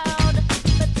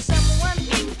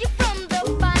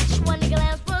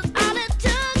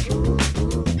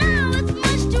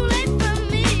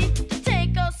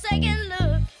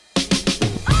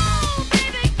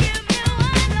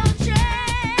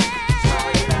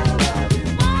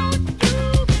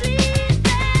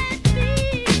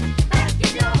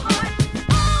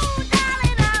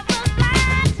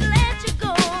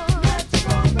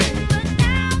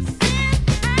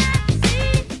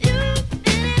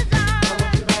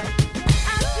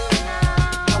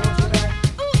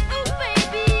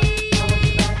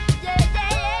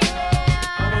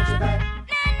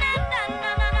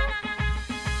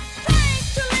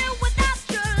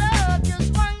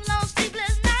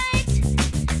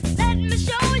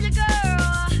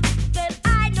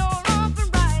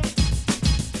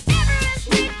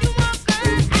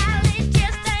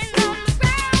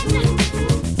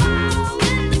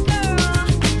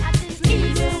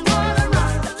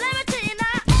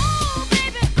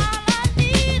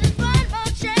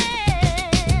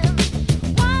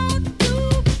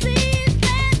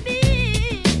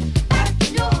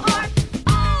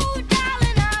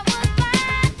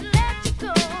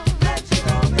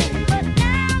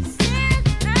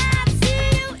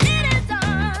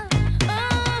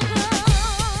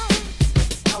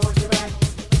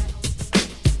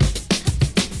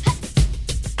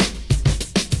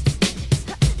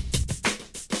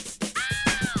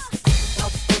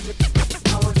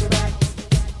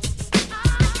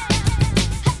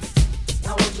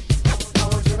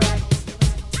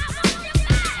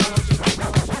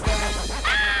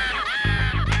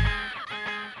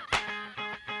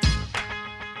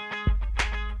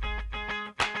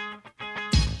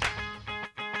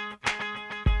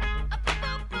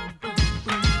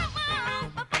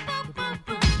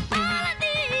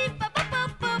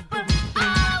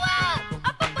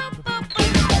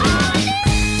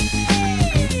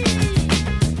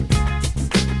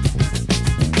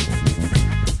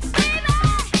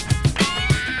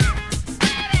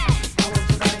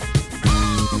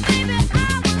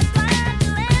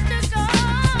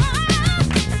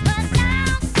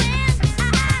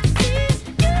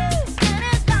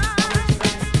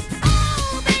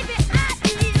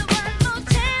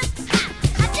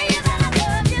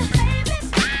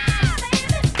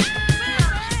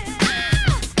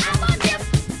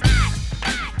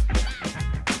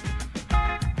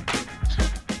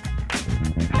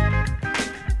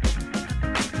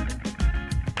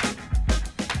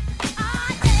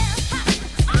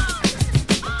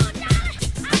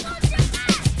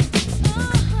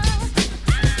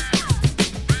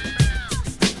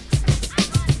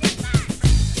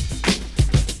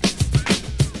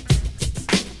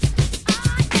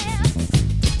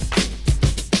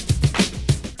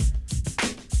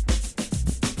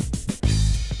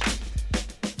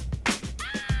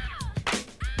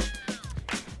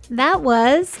 That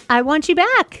was I Want You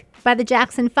Back by the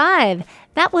Jackson 5.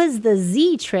 That was the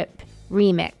Z Trip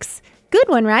remix. Good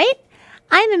one, right?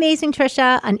 I'm Amazing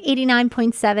Trisha on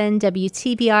 89.7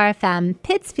 WTBR FM,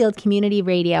 Pittsfield Community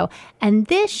Radio, and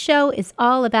this show is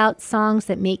all about songs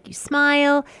that make you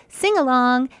smile, sing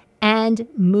along, and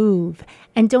move.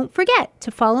 And don't forget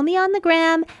to follow me on the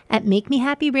gram at Make Me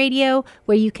Happy Radio,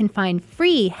 where you can find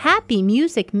free happy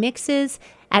music mixes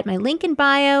at my link in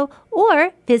bio,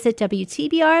 or visit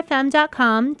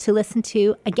WTBRFM.com to listen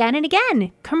to Again and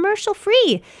Again,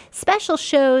 commercial-free, special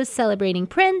shows celebrating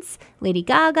Prince, Lady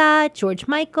Gaga, George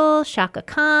Michael, Shaka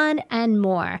Khan, and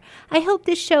more. I hope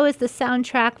this show is the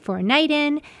soundtrack for a night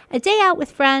in, a day out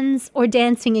with friends, or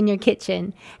dancing in your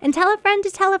kitchen. And tell a friend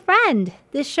to tell a friend.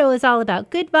 This show is all about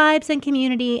good vibes and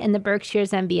community in the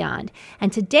Berkshires and beyond.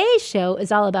 And today's show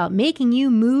is all about making you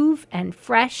move and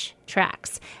fresh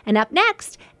tracks. And up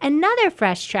next, another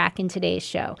fresh track in today's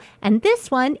show. And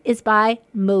this one is by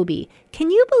Moby.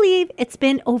 Can you believe it's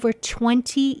been over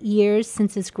 20 years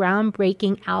since his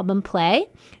groundbreaking album Play?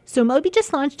 So Moby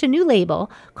just launched a new label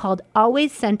called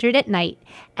Always Centered at Night.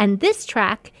 And this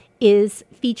track is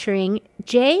featuring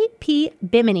J.P.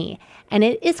 Bimini. And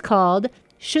it is called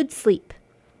Should Sleep.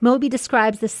 Moby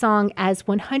describes the song as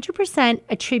 100%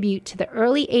 a tribute to the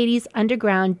early 80s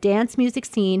underground dance music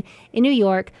scene in New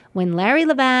York when Larry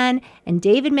Levan and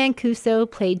David Mancuso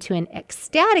played to an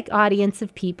ecstatic audience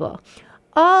of people,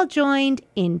 all joined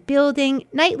in building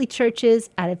nightly churches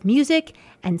out of music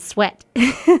and sweat.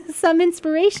 Some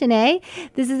inspiration, eh?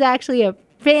 This is actually a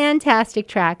fantastic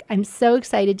track. I'm so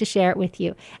excited to share it with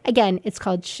you. Again, it's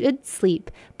called Should Sleep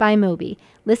by Moby.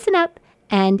 Listen up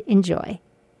and enjoy.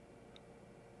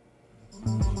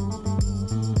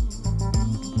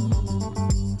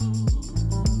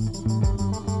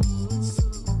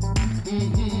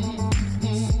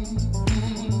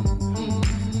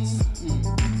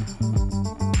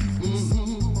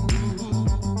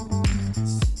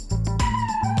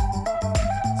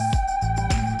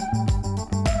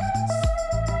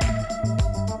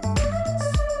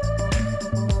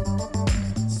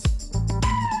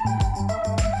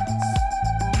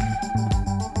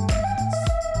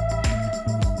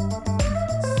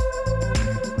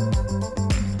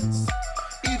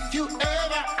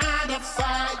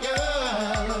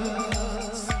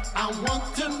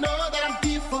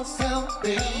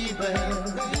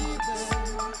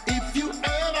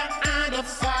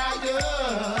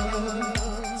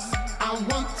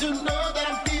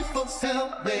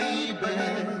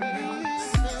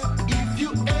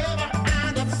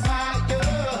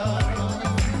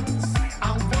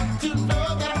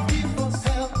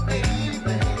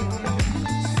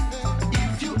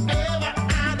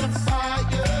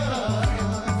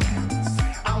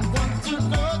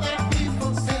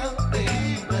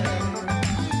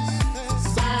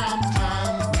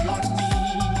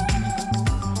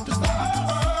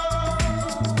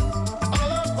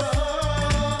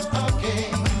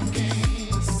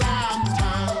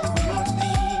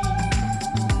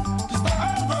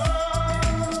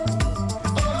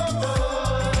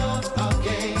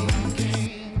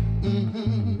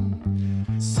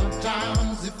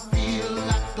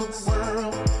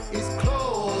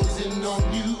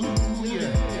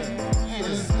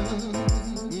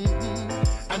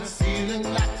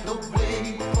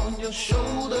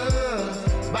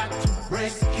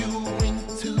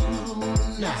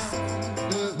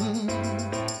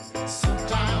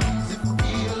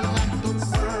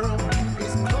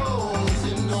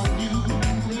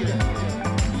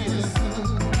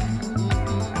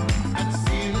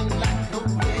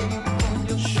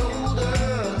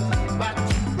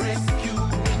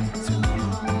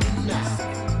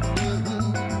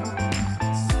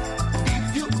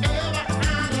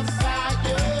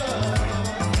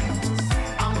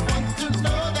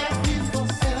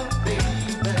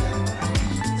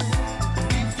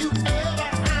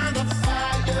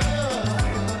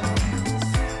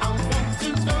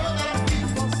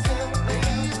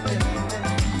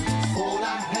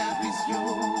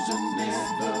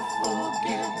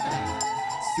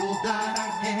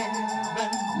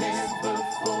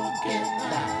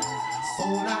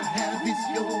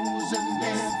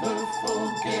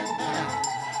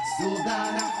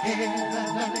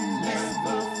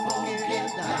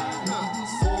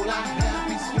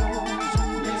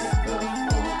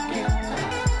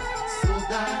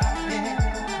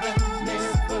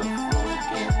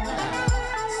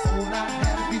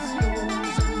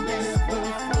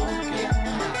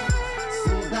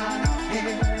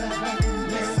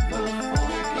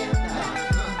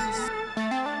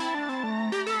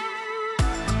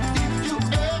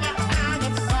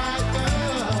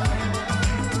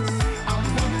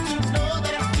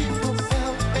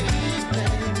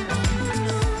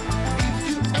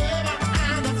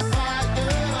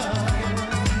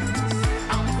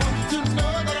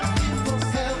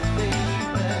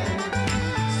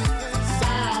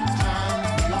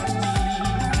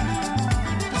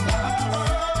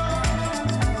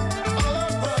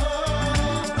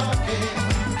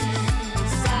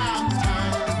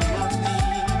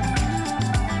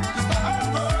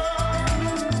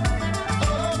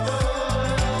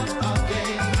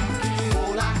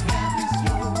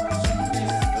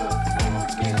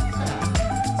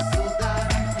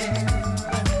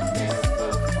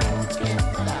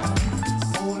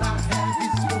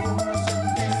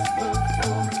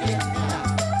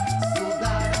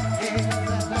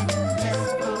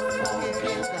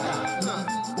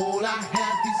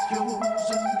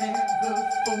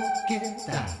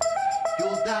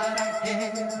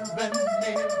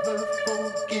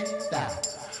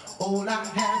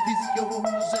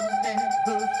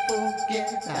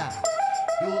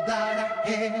 You gotta have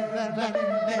and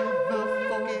never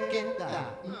forget that.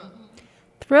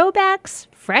 Throwbacks,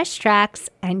 fresh tracks,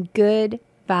 and good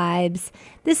vibes.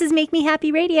 This is Make Me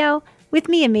Happy Radio with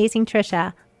me, Amazing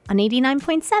Trisha, on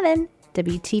 89.7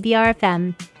 WTBR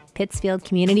FM, Pittsfield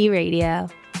Community Radio.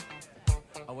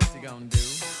 Oh, what you gonna do?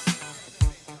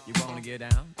 You wanna get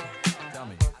down? Tell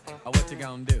me. Oh, what you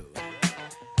gonna do?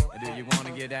 Do you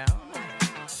wanna get down?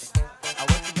 Oh,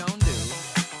 what you gonna do?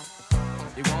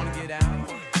 You wanna get down?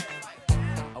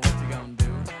 Oh, what you gonna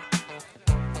do?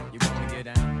 You wanna get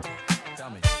down? Tell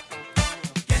me.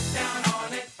 Get down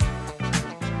on it.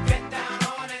 Get down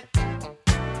on it.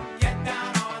 Get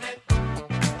down on it.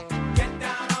 Get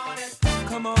down on it.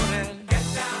 Come on in. Get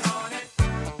down on it.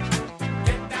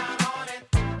 Get down on it.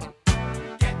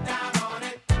 Get down on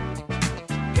it.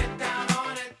 Get down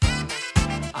on it.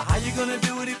 How you gonna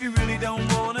do it if you really don't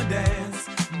wanna dance?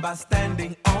 By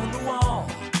standing on the wall.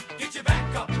 Get your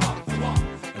back up off the wall.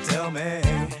 Tell me,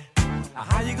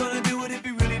 how you gonna do it if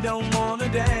you really don't wanna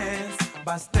dance?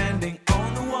 By standing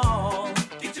on the wall.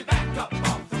 Get your back up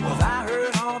off the wall. 'Cause I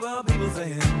heard all the people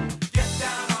saying, get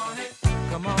down on it.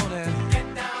 Come on and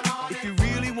get down on it. If you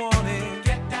really want it,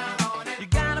 get down on it. You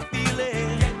gotta feel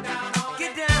it. Get down on it.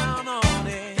 Get down on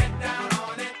it. Get down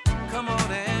on it. Come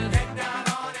on and get down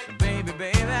on it. Baby,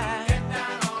 baby. Get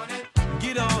down on it.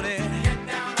 Get on it. Get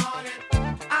down on it.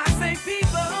 I say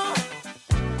people,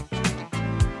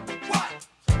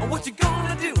 what you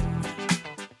gonna do?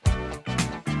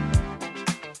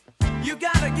 You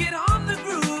gotta get on the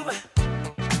groove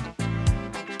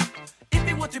if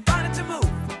you want your body to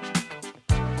move.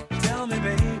 Tell me,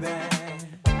 baby,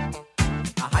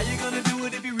 how you gonna do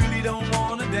it if you really don't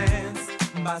wanna dance?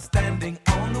 By standing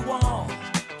on the wall.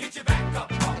 Get your back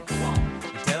up off the wall.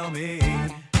 Tell me,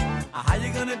 how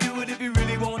you gonna do it if you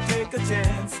really won't take a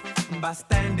chance? By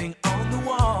standing on the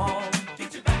wall.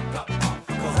 Get your back up off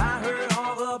the wall. 'Cause I heard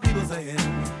all the people saying,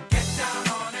 get down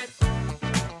on it.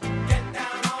 Get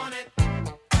down on it.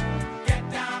 Get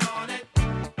down on it.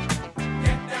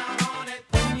 Get down on it.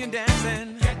 When you're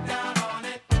dancing, get down on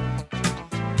it.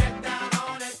 Get down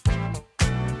on it.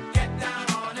 Get down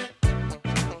on it.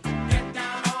 Get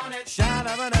down on it.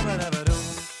 Sha-da-ba-da-ba-da-ba-doo.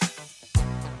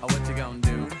 Oh, what you gonna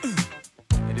do?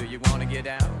 Do you wanna get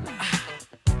down?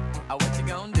 Oh, what you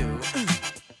gonna do?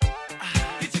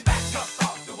 Get your back up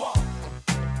off the wall.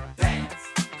 Dance,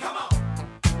 come on.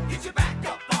 Get your back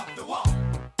up off the wall.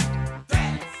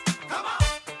 Dance, come on.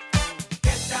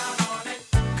 Get down on it.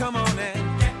 Come on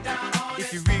and get down on it.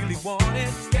 If you really want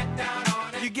it, get down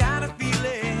on it. You gotta feel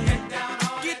it. Get down on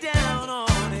it. Get down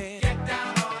on it. Get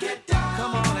down on it. Get down.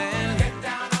 Come on and get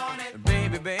down on it.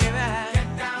 Baby, baby. Get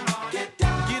down on it. Get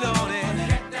down. Get on it.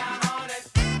 Get down on it.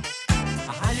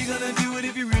 How you gonna do it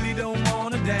if you really don't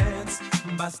wanna dance?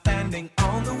 By standing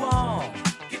on the wall.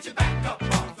 Get your back up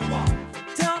off the wall.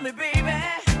 Tell me, baby,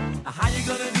 how you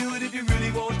gonna do it if you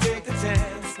really won't take a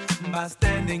chance? By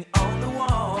standing on the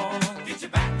wall. Get your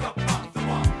back up off the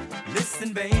wall.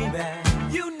 Listen, baby,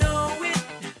 you know it.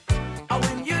 Oh,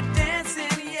 when you're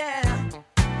dancing, yeah,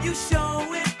 you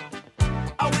show it.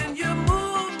 Oh, when you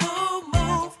move, move,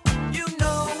 move, you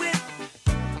know it.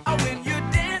 Oh, when you're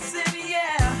dancing,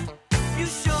 yeah, you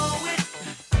show it.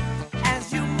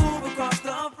 As you move across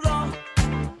the floor,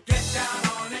 get down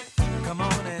on it. Come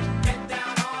on and get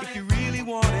down on it. If you really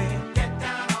want it, get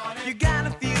down on it. You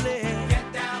gotta feel it.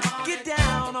 Get down on it. Get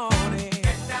down on it.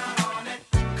 Get down on it.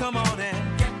 Come on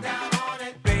and get down on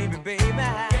it. Baby, baby.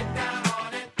 Get down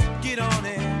on it. Get on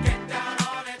it. Get down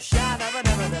on it.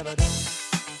 Sha-da-ba-da-ba-da-ba-doo.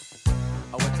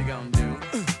 Oh, what you gonna do?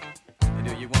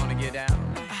 Do you wanna get down?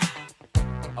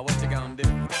 Oh, what you gonna do?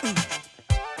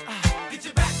 Get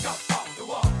your back up off the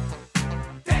wall.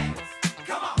 Dance,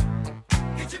 come on.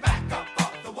 Get your back up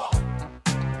off the wall.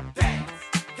 Dance,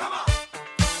 come on.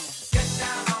 Get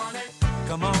down on it.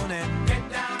 Come on and get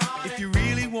down on it. If you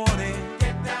really want it,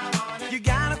 get down on it. You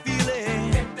gotta feel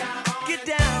it. Get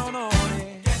down on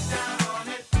it. Get down on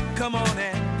it. Get down on it. Come on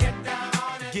and get down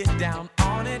on it. Get down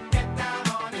on it. Get down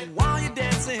on it. While you're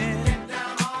dancing, get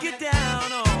down on it. Get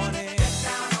down on it. Get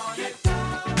down on it. Get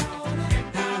down on it.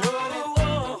 Oh,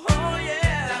 oh, oh,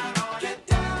 yeah. Get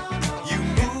down on it. You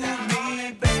move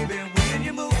me, baby, when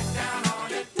you move. Get down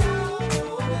on it. Get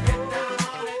down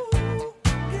on it.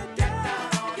 Get down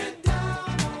on it. Get down on it. Get down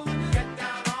on it. Get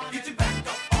down on it. Get your back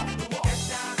up off the wall. Get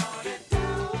down on it. Get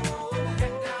down on it.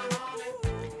 Get down on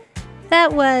it.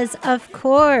 That was, of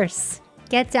course,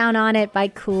 Get Down On It by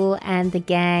Kool and the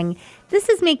Gang. This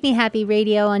is Make Me Happy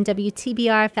Radio on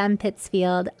WTBR FM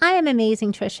Pittsfield. I am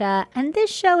Amazing Trisha, and this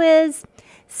show is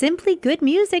Simply good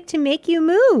music to make you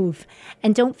move.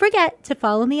 And don't forget to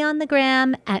follow me on the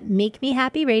gram at Make Me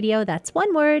Happy Radio. That's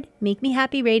one word, Make Me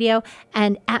Happy Radio.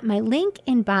 And at my link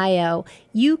in bio,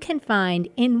 you can find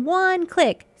in one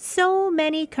click so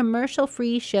many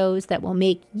commercial-free shows that will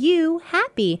make you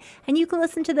happy. And you can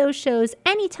listen to those shows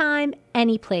anytime,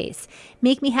 any place.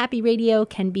 Make Me Happy Radio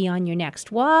can be on your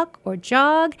next walk or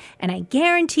jog, and I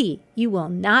guarantee you will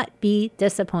not be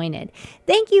disappointed.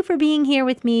 Thank you for being here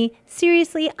with me.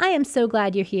 Seriously, I am so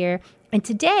glad you're here. And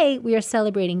today we are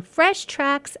celebrating fresh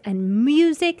tracks and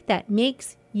music that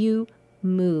makes you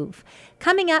move.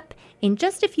 Coming up in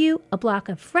just a few, a block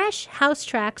of fresh house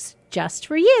tracks just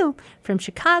for you, from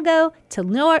Chicago to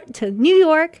New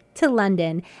York to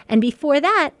London. And before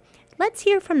that, let's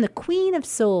hear from the Queen of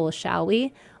Soul, shall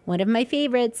we? One of my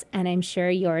favorites, and I'm sure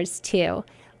yours too.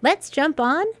 Let's jump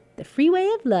on the Freeway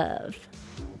of Love.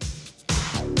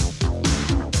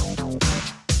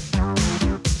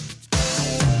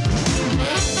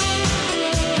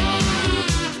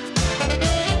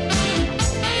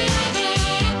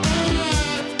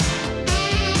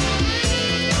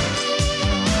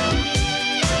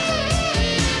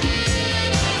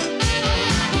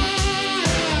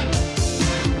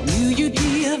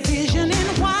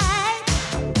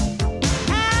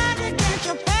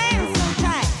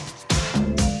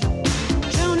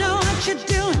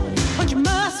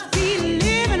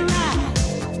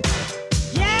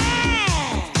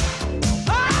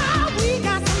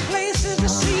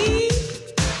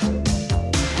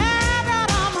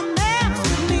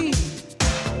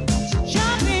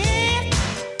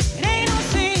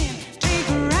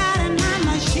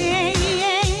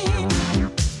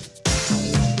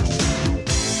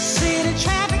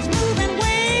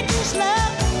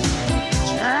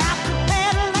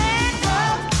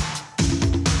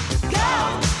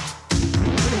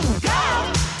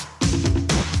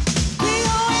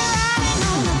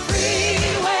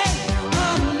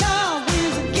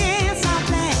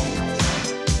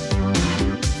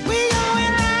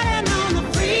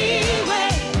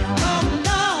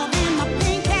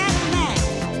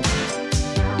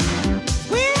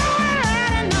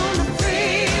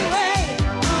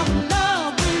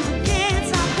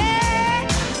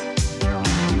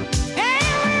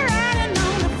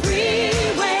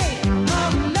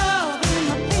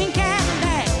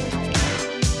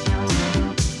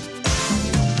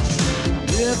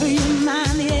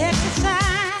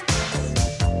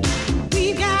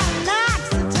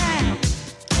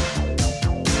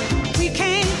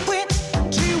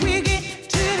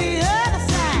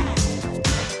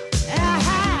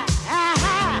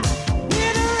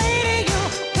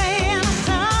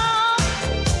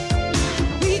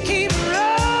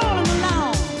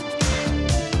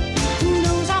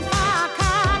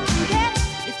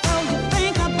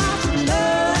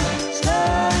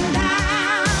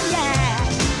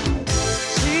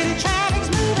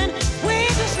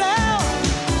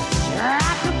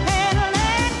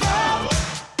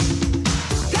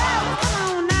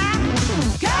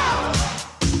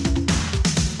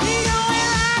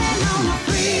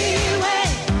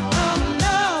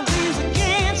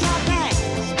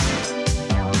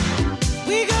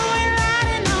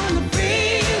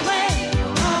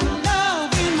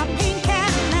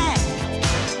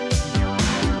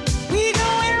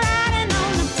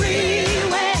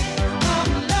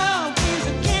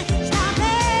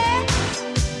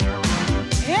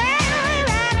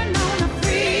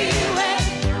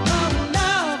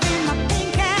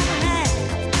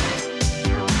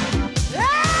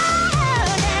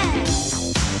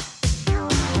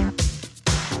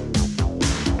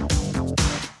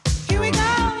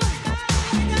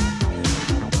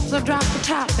 Drop the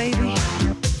top, baby,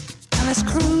 and let's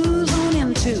cruise on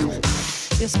into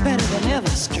this better than ever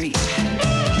street.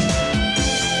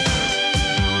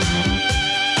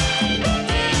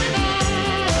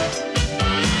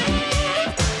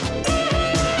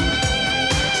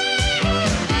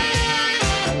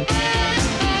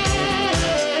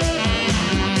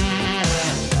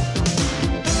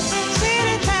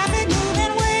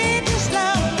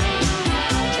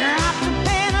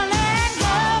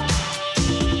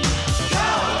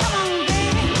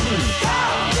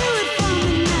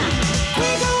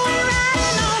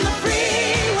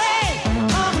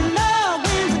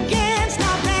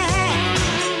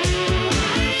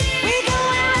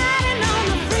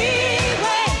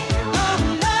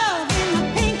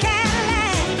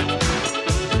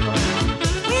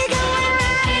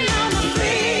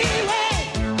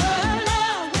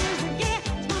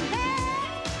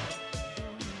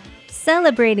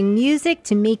 Celebrating music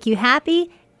to make you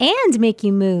happy and make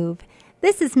you move.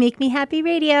 This is Make Me Happy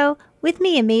Radio with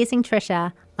me, Amazing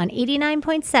Trisha, on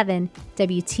 89.7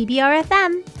 WTBR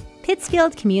FM,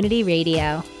 Pittsfield Community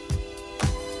Radio.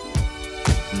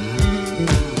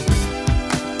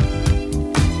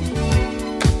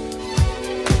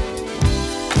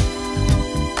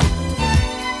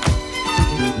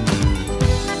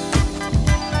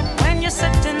 When you're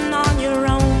sitting on your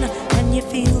own and you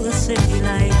feel the city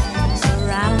life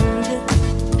surround you.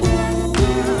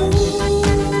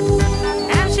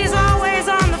 And she's always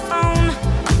on the phone,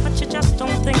 but you just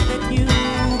don't think that you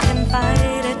can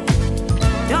fight it.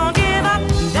 Don't give up,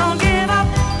 don't give up,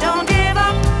 don't give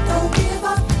up, don't give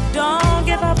up, don't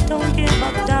give up, don't give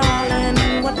up,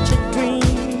 darling, what you dream.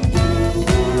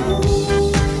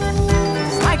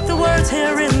 It's like the words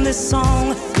here in this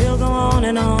song, we'll go on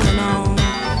and on and on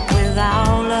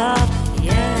without love,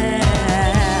 yeah.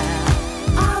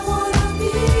 I wanna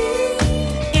be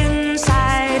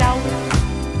inside out,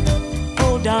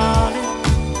 oh darling.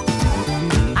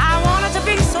 I want it to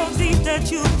be so deep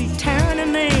that you'll be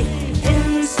turning me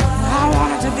inside. I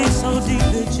want it to be so deep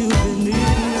that you'll be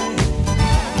needing me.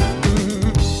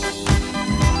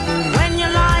 When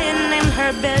you're lying in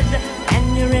her bed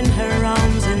and you're in her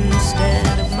arms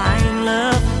instead of mine,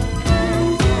 love.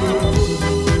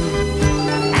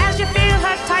 As you feel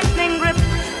her tightening grip,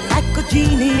 like a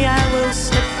genie, I will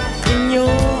slip in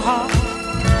your heart.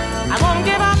 I won't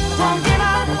give up, won't give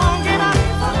up, won't give up.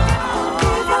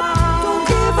 Don't give up, don't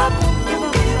give up,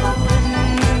 give up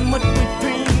in what we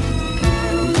dream.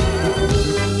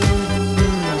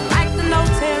 Like the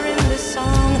notes here in this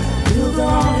song, we'll go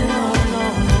on and on and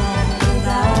on and on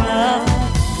without love,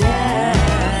 yeah.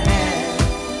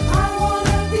 I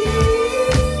wanna be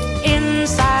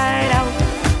inside out,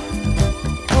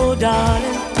 oh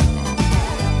darling.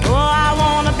 Oh, I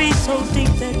wanna be so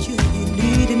deep that you be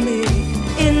needing me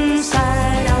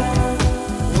inside out,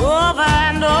 over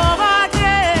and over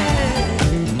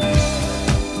again.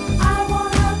 I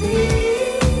wanna be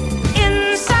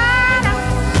inside out,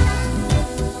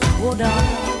 oh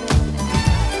darling.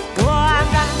 Oh, I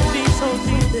got to be so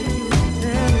deep that you be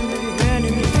turning me,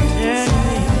 turning me, turning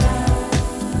me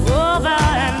over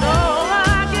and over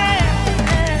again.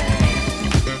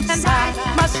 And I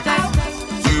must stay,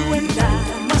 you and I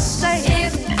must stay.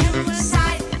 If you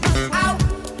inside us out,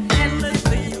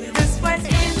 endlessly this way.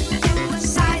 If you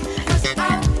inside us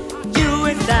out, you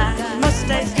and I must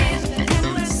stay. If you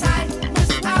inside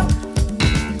us out,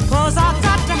 'cause I've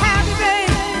got to have you,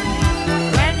 babe.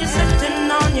 When you're sitting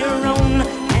on your own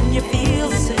and you feel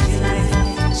the city life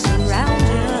surround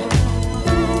you.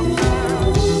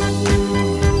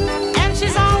 And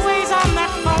she's always on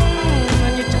that phone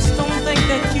and you just don't think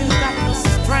that you got the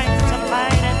strength to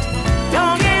fight it.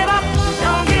 Don't give up,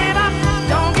 don't give up,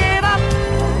 don't give up.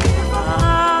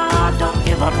 Ah, don't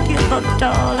give up,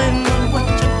 darling, what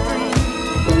you dream.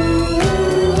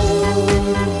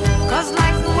 'Cause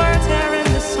like the words here in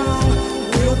the song,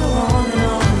 we'll go on and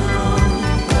on and on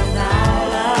without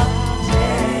love,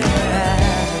 yeah.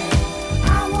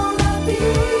 I wanna be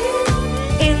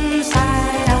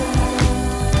inside out,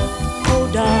 oh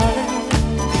darling.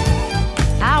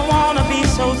 I wanna be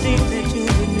so deep that you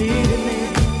be needing me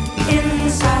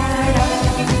inside out,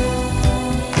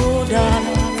 oh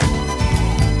darling.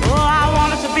 Oh, I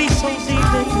want it to be so deep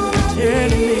that you be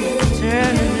turning me,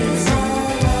 turning me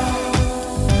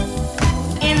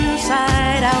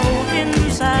inside out,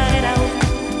 inside out,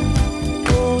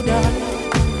 oh darling.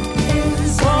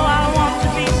 Oh, I want to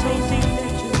be so deep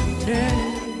that you be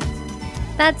turning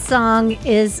me. That song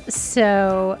is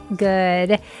so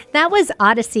good. That was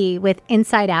Odyssey with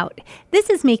Inside Out. This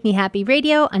is Make Me Happy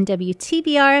Radio on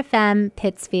WTBR FM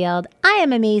Pittsfield. I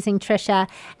am Amazing Trisha,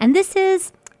 and this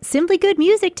is simply good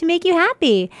music to make you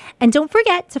happy. And don't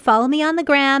forget to follow me on the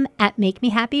gram at Make Me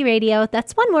Happy Radio.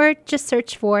 That's one word. Just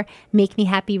search for Make Me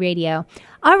Happy Radio.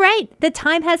 All right, the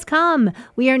time has come.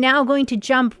 We are now going to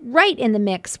jump right in the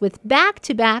mix with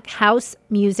back-to-back house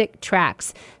music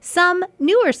tracks. Some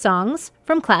newer songs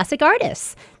from classic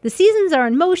artists. The seasons are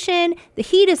in motion, the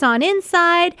heat is on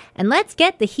inside, and let's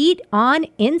get the heat on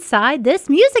inside this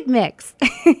music mix.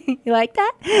 You like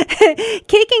that?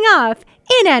 Kicking off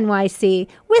in NYC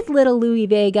with Little Louis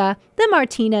Vega, the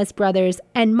Martinez Brothers,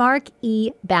 and Mark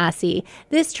E. Bassi.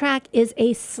 This track is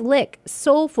a slick,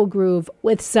 soulful groove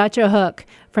with such a hook.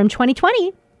 From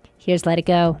 2020, here's Let It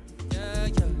Go. Yeah,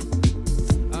 yeah.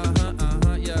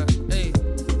 Yeah. Hey.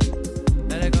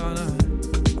 Let it go now.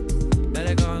 Let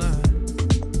it go now.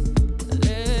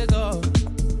 Let it go.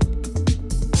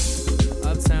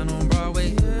 Uptown on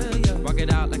Broadway. Yeah. Rock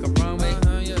it out like a runway.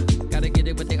 Yeah. Gotta get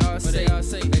it what they all say.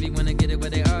 Baby wanna get it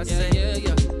what they all say.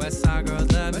 Yeah. West side girls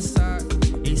love me.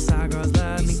 East side girls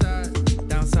love me.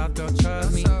 Down south girl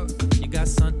trust me. You got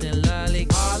something lovely.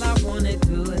 All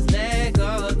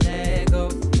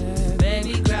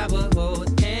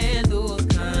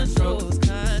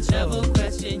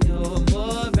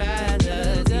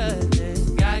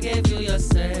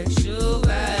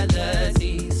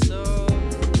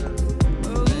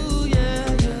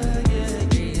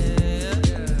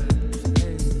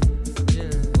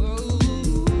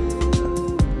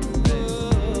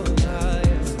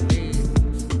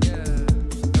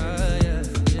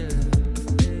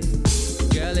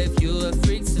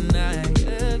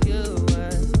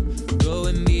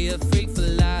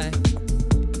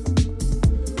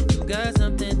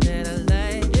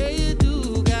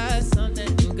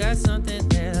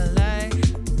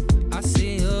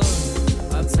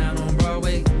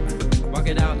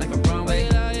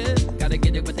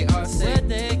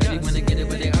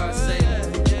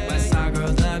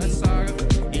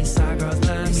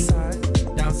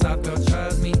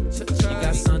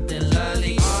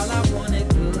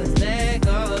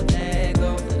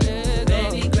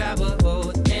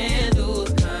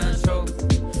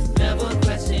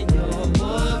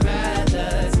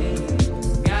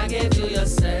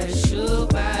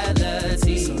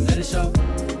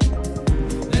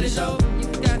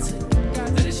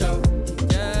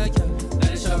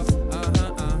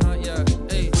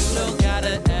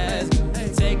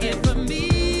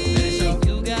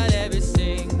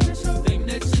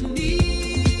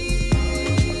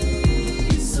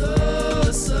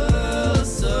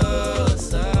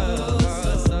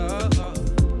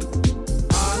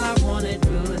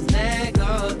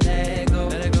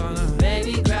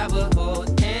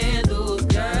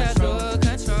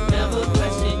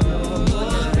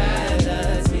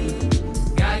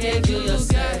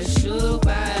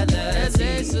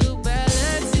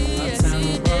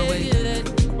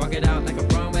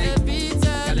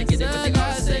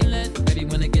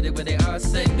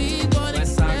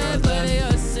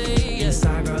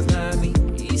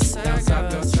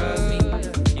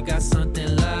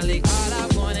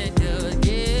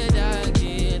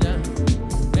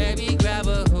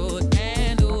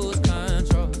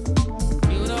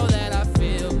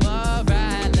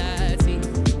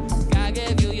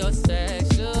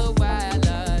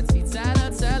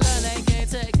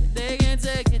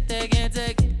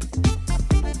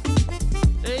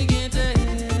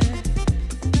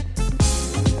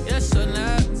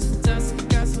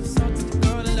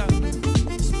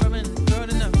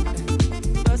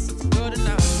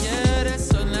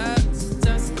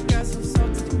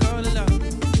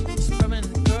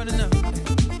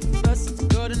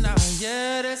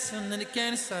under the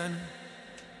candy sun.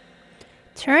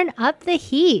 Turn up the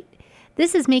heat.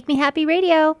 This is Make Me Happy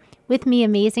Radio with me,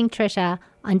 Amazing Trisha,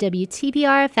 on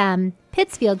WTBR FM,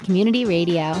 Pittsfield Community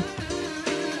Radio.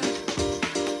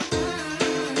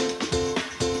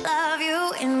 Love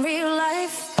you in real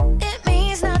life, it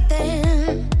means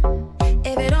nothing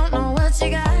if you don't know what you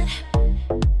got.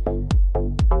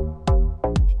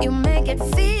 You make it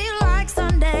feel like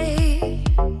Sunday,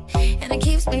 and it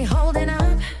keeps me holding up.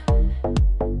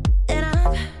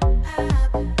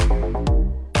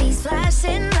 These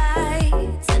flashing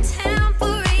lights are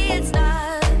temporary, it's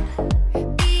not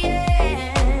the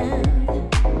end.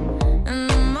 And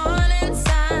the morning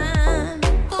sun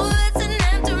puts an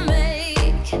end to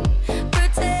make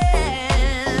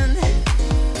pretend.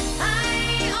 I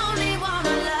only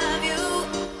wanna love you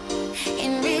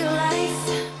in real life.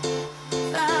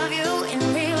 Love you in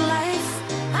real life.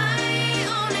 I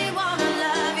only wanna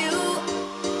love you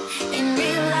in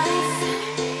real life.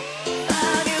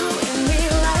 Love you in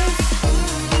real life.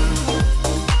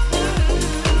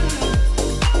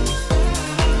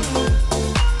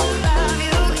 Love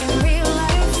you in real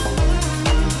life.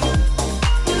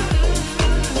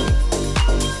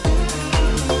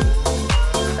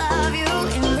 Love you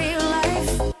in real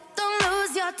life. Don't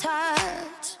lose your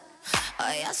touch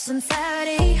or your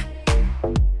sincerity.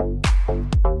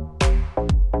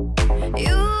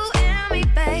 You and me,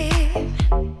 babe.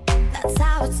 That's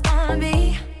how it's gonna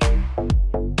be.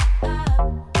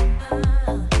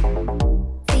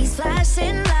 These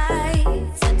flashing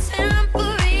lights are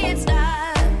temporary, it's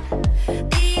not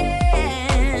the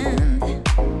end.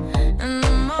 And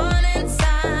the morning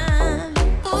sun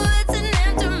puts an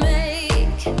end to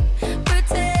make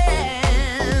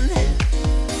pretend.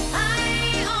 I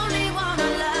only wanna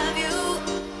love you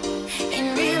in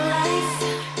real life.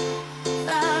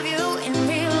 Love you in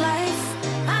real life.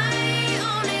 I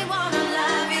only wanna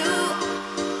love you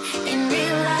in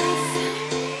real life.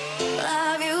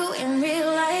 Love you in real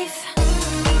life.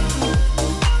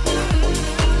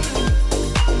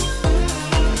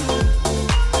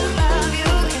 Love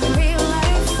you in real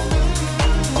life.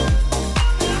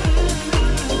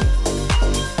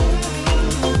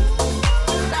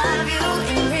 Love you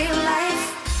in real life.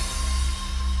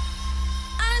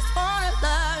 I just wanna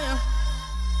love you.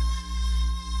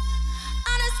 I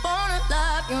just wanna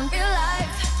love you in real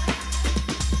life.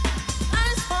 I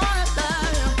just wanna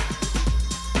love you.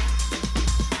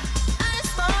 I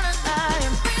just wanna love you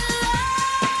in real life.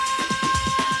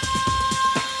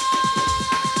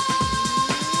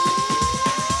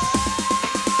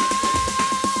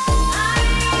 I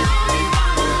only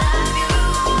wanna love you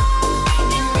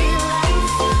in real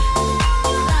life.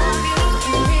 Love you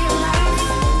in real life.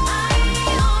 I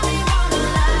only wanna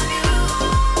love you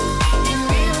in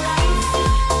real life.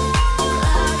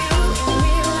 Love you in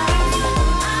real life.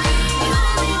 I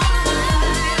only wanna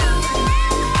love you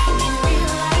in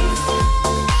real life.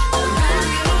 Love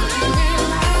you in real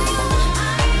life.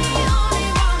 I only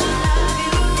wanna love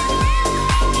you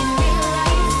in real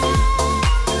life.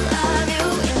 Love you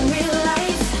in real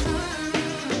life.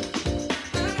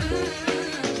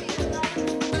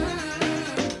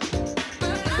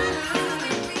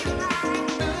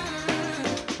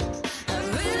 I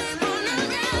really wanna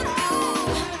love you.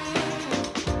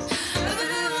 I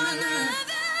really wanna love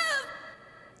you.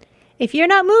 If you're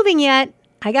not moving yet,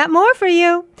 I got more for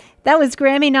you. That was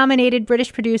Grammy-nominated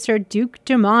British producer Duke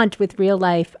Dumont with Real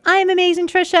Life. I'm Amazing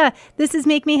Trisha. This is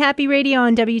Make Me Happy Radio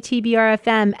on WTBR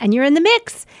FM, and you're in the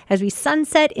mix as we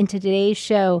sunset into today's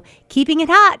show, keeping it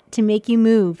hot to make you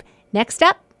move. Next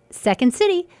up, Second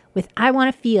City with I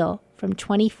Wanna Feel from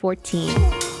 2014.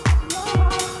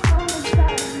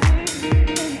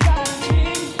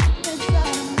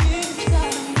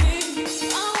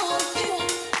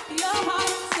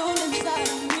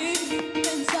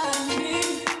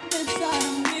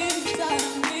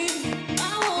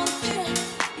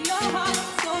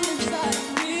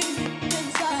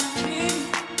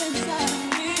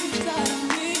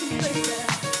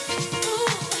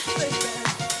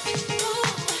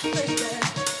 Ooh, baby.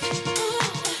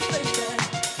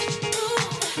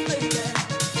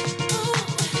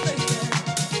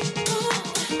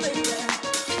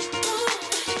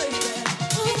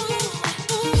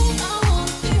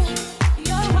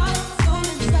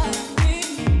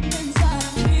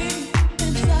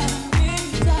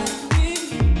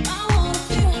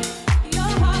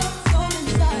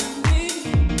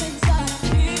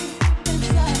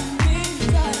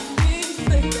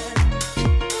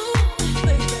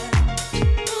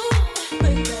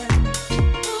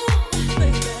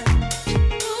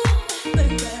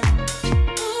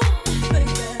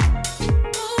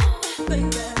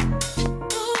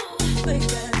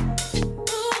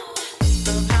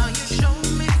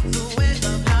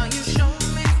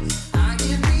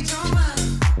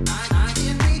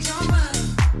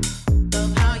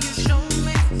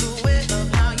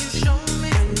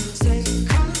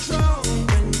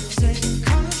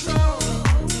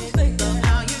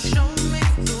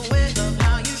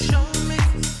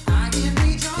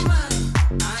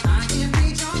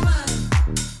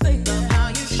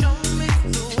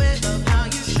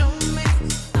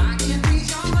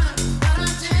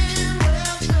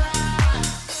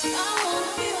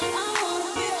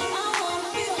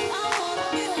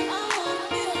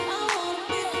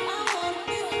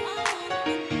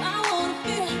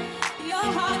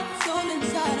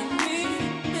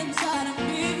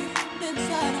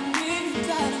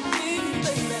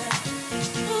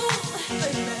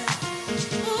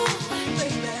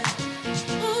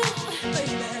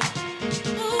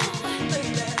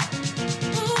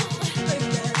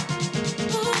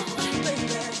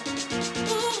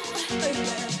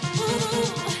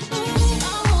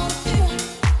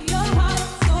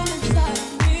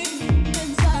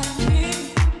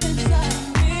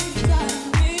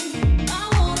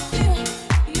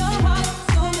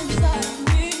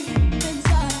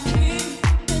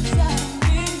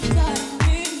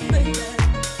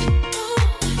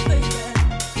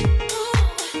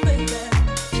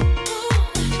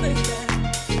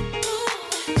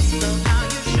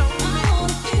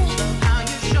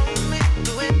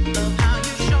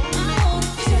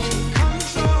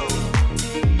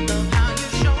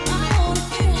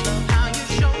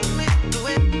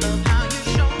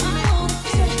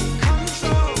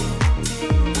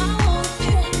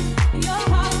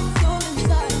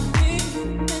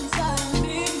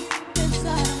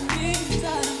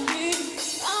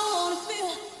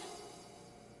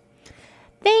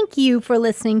 you for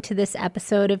listening to this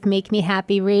episode of Make Me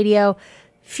Happy Radio.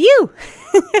 Phew!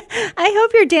 I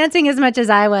hope you're dancing as much as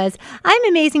I was. I'm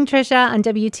Amazing Trisha on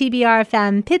WTBR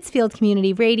FM, Pittsfield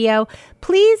Community Radio.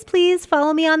 Please, please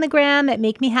follow me on the gram at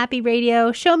Make Me Happy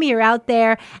Radio. Show me you're out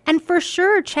there. And for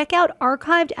sure, check out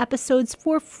archived episodes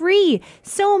for free.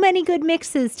 So many good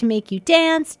mixes to make you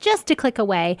dance, just to click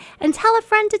away. And tell a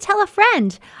friend to tell a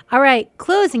friend. All right,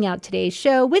 closing out today's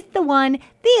show with the one,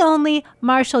 the only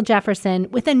Marshall Jefferson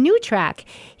with a new track.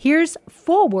 Here's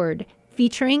Forward,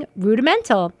 featuring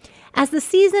Rudimental. As the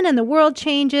season and the world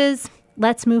changes,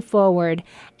 let's move forward.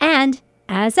 And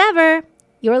as ever,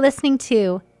 you're listening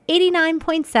to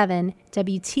 89.7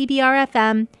 WTBR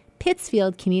FM,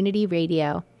 Pittsfield Community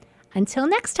Radio. Until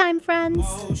next time, friends.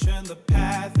 Motion, the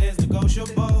path is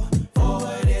negotiable.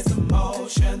 Forward is the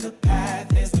motion, the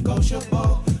path is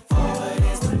negotiable. Forward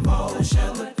is the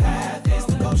motion, the path is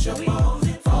negotiable.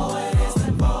 Forward is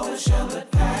the motion, the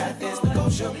path is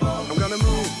negotiable. I'm gonna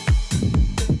move.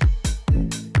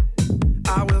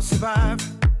 I will survive.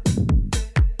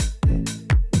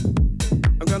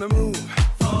 I'm gonna move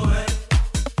forward.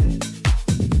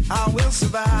 I will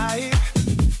survive.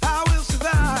 I will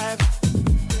survive.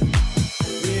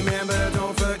 Remember,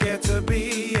 don't forget to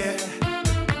be, yeah.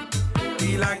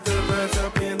 Be like the birds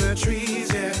up in the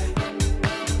trees, yeah.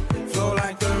 Flow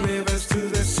like the rivers to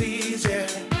the seas, yeah.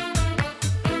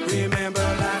 Remember,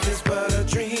 life is but a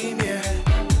dream, yeah.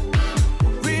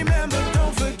 Remember,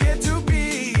 don't forget to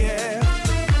be, yeah.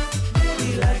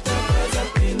 Be like the birds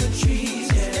up in the trees,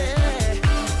 yeah.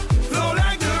 Flow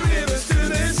like the rivers to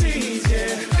the seas,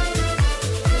 yeah.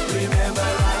 Remember,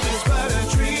 life is but a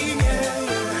dream, yeah.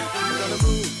 I'm gonna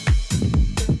move.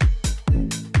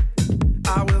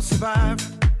 I will survive.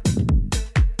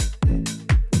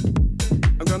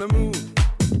 I'm gonna move.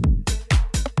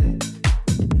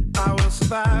 I will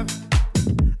survive.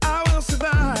 I will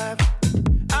survive.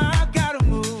 I gotta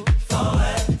move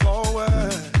forward.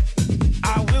 Forward.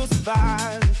 I will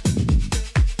survive.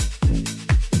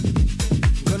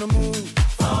 I'm gonna move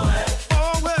forward.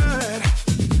 Forward.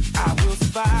 I will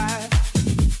survive.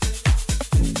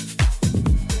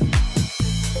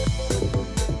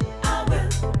 I will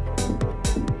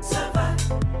survive.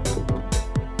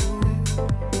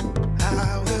 I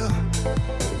will.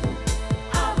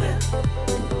 I will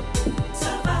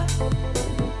survive.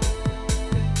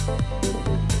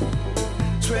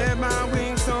 Spread my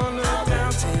wings, don't look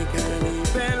down, take a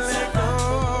leap and let go.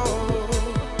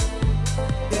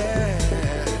 Yeah.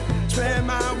 Spread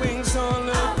my wings, don't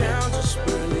look down, just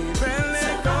believe and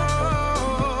let go.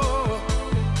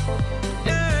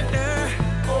 Yeah, yeah.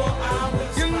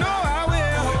 You know I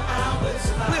will.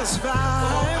 We'll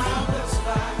survive.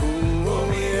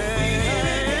 Ooh, yeah.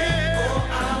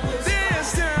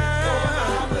 This time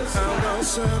I'm gonna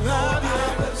survive.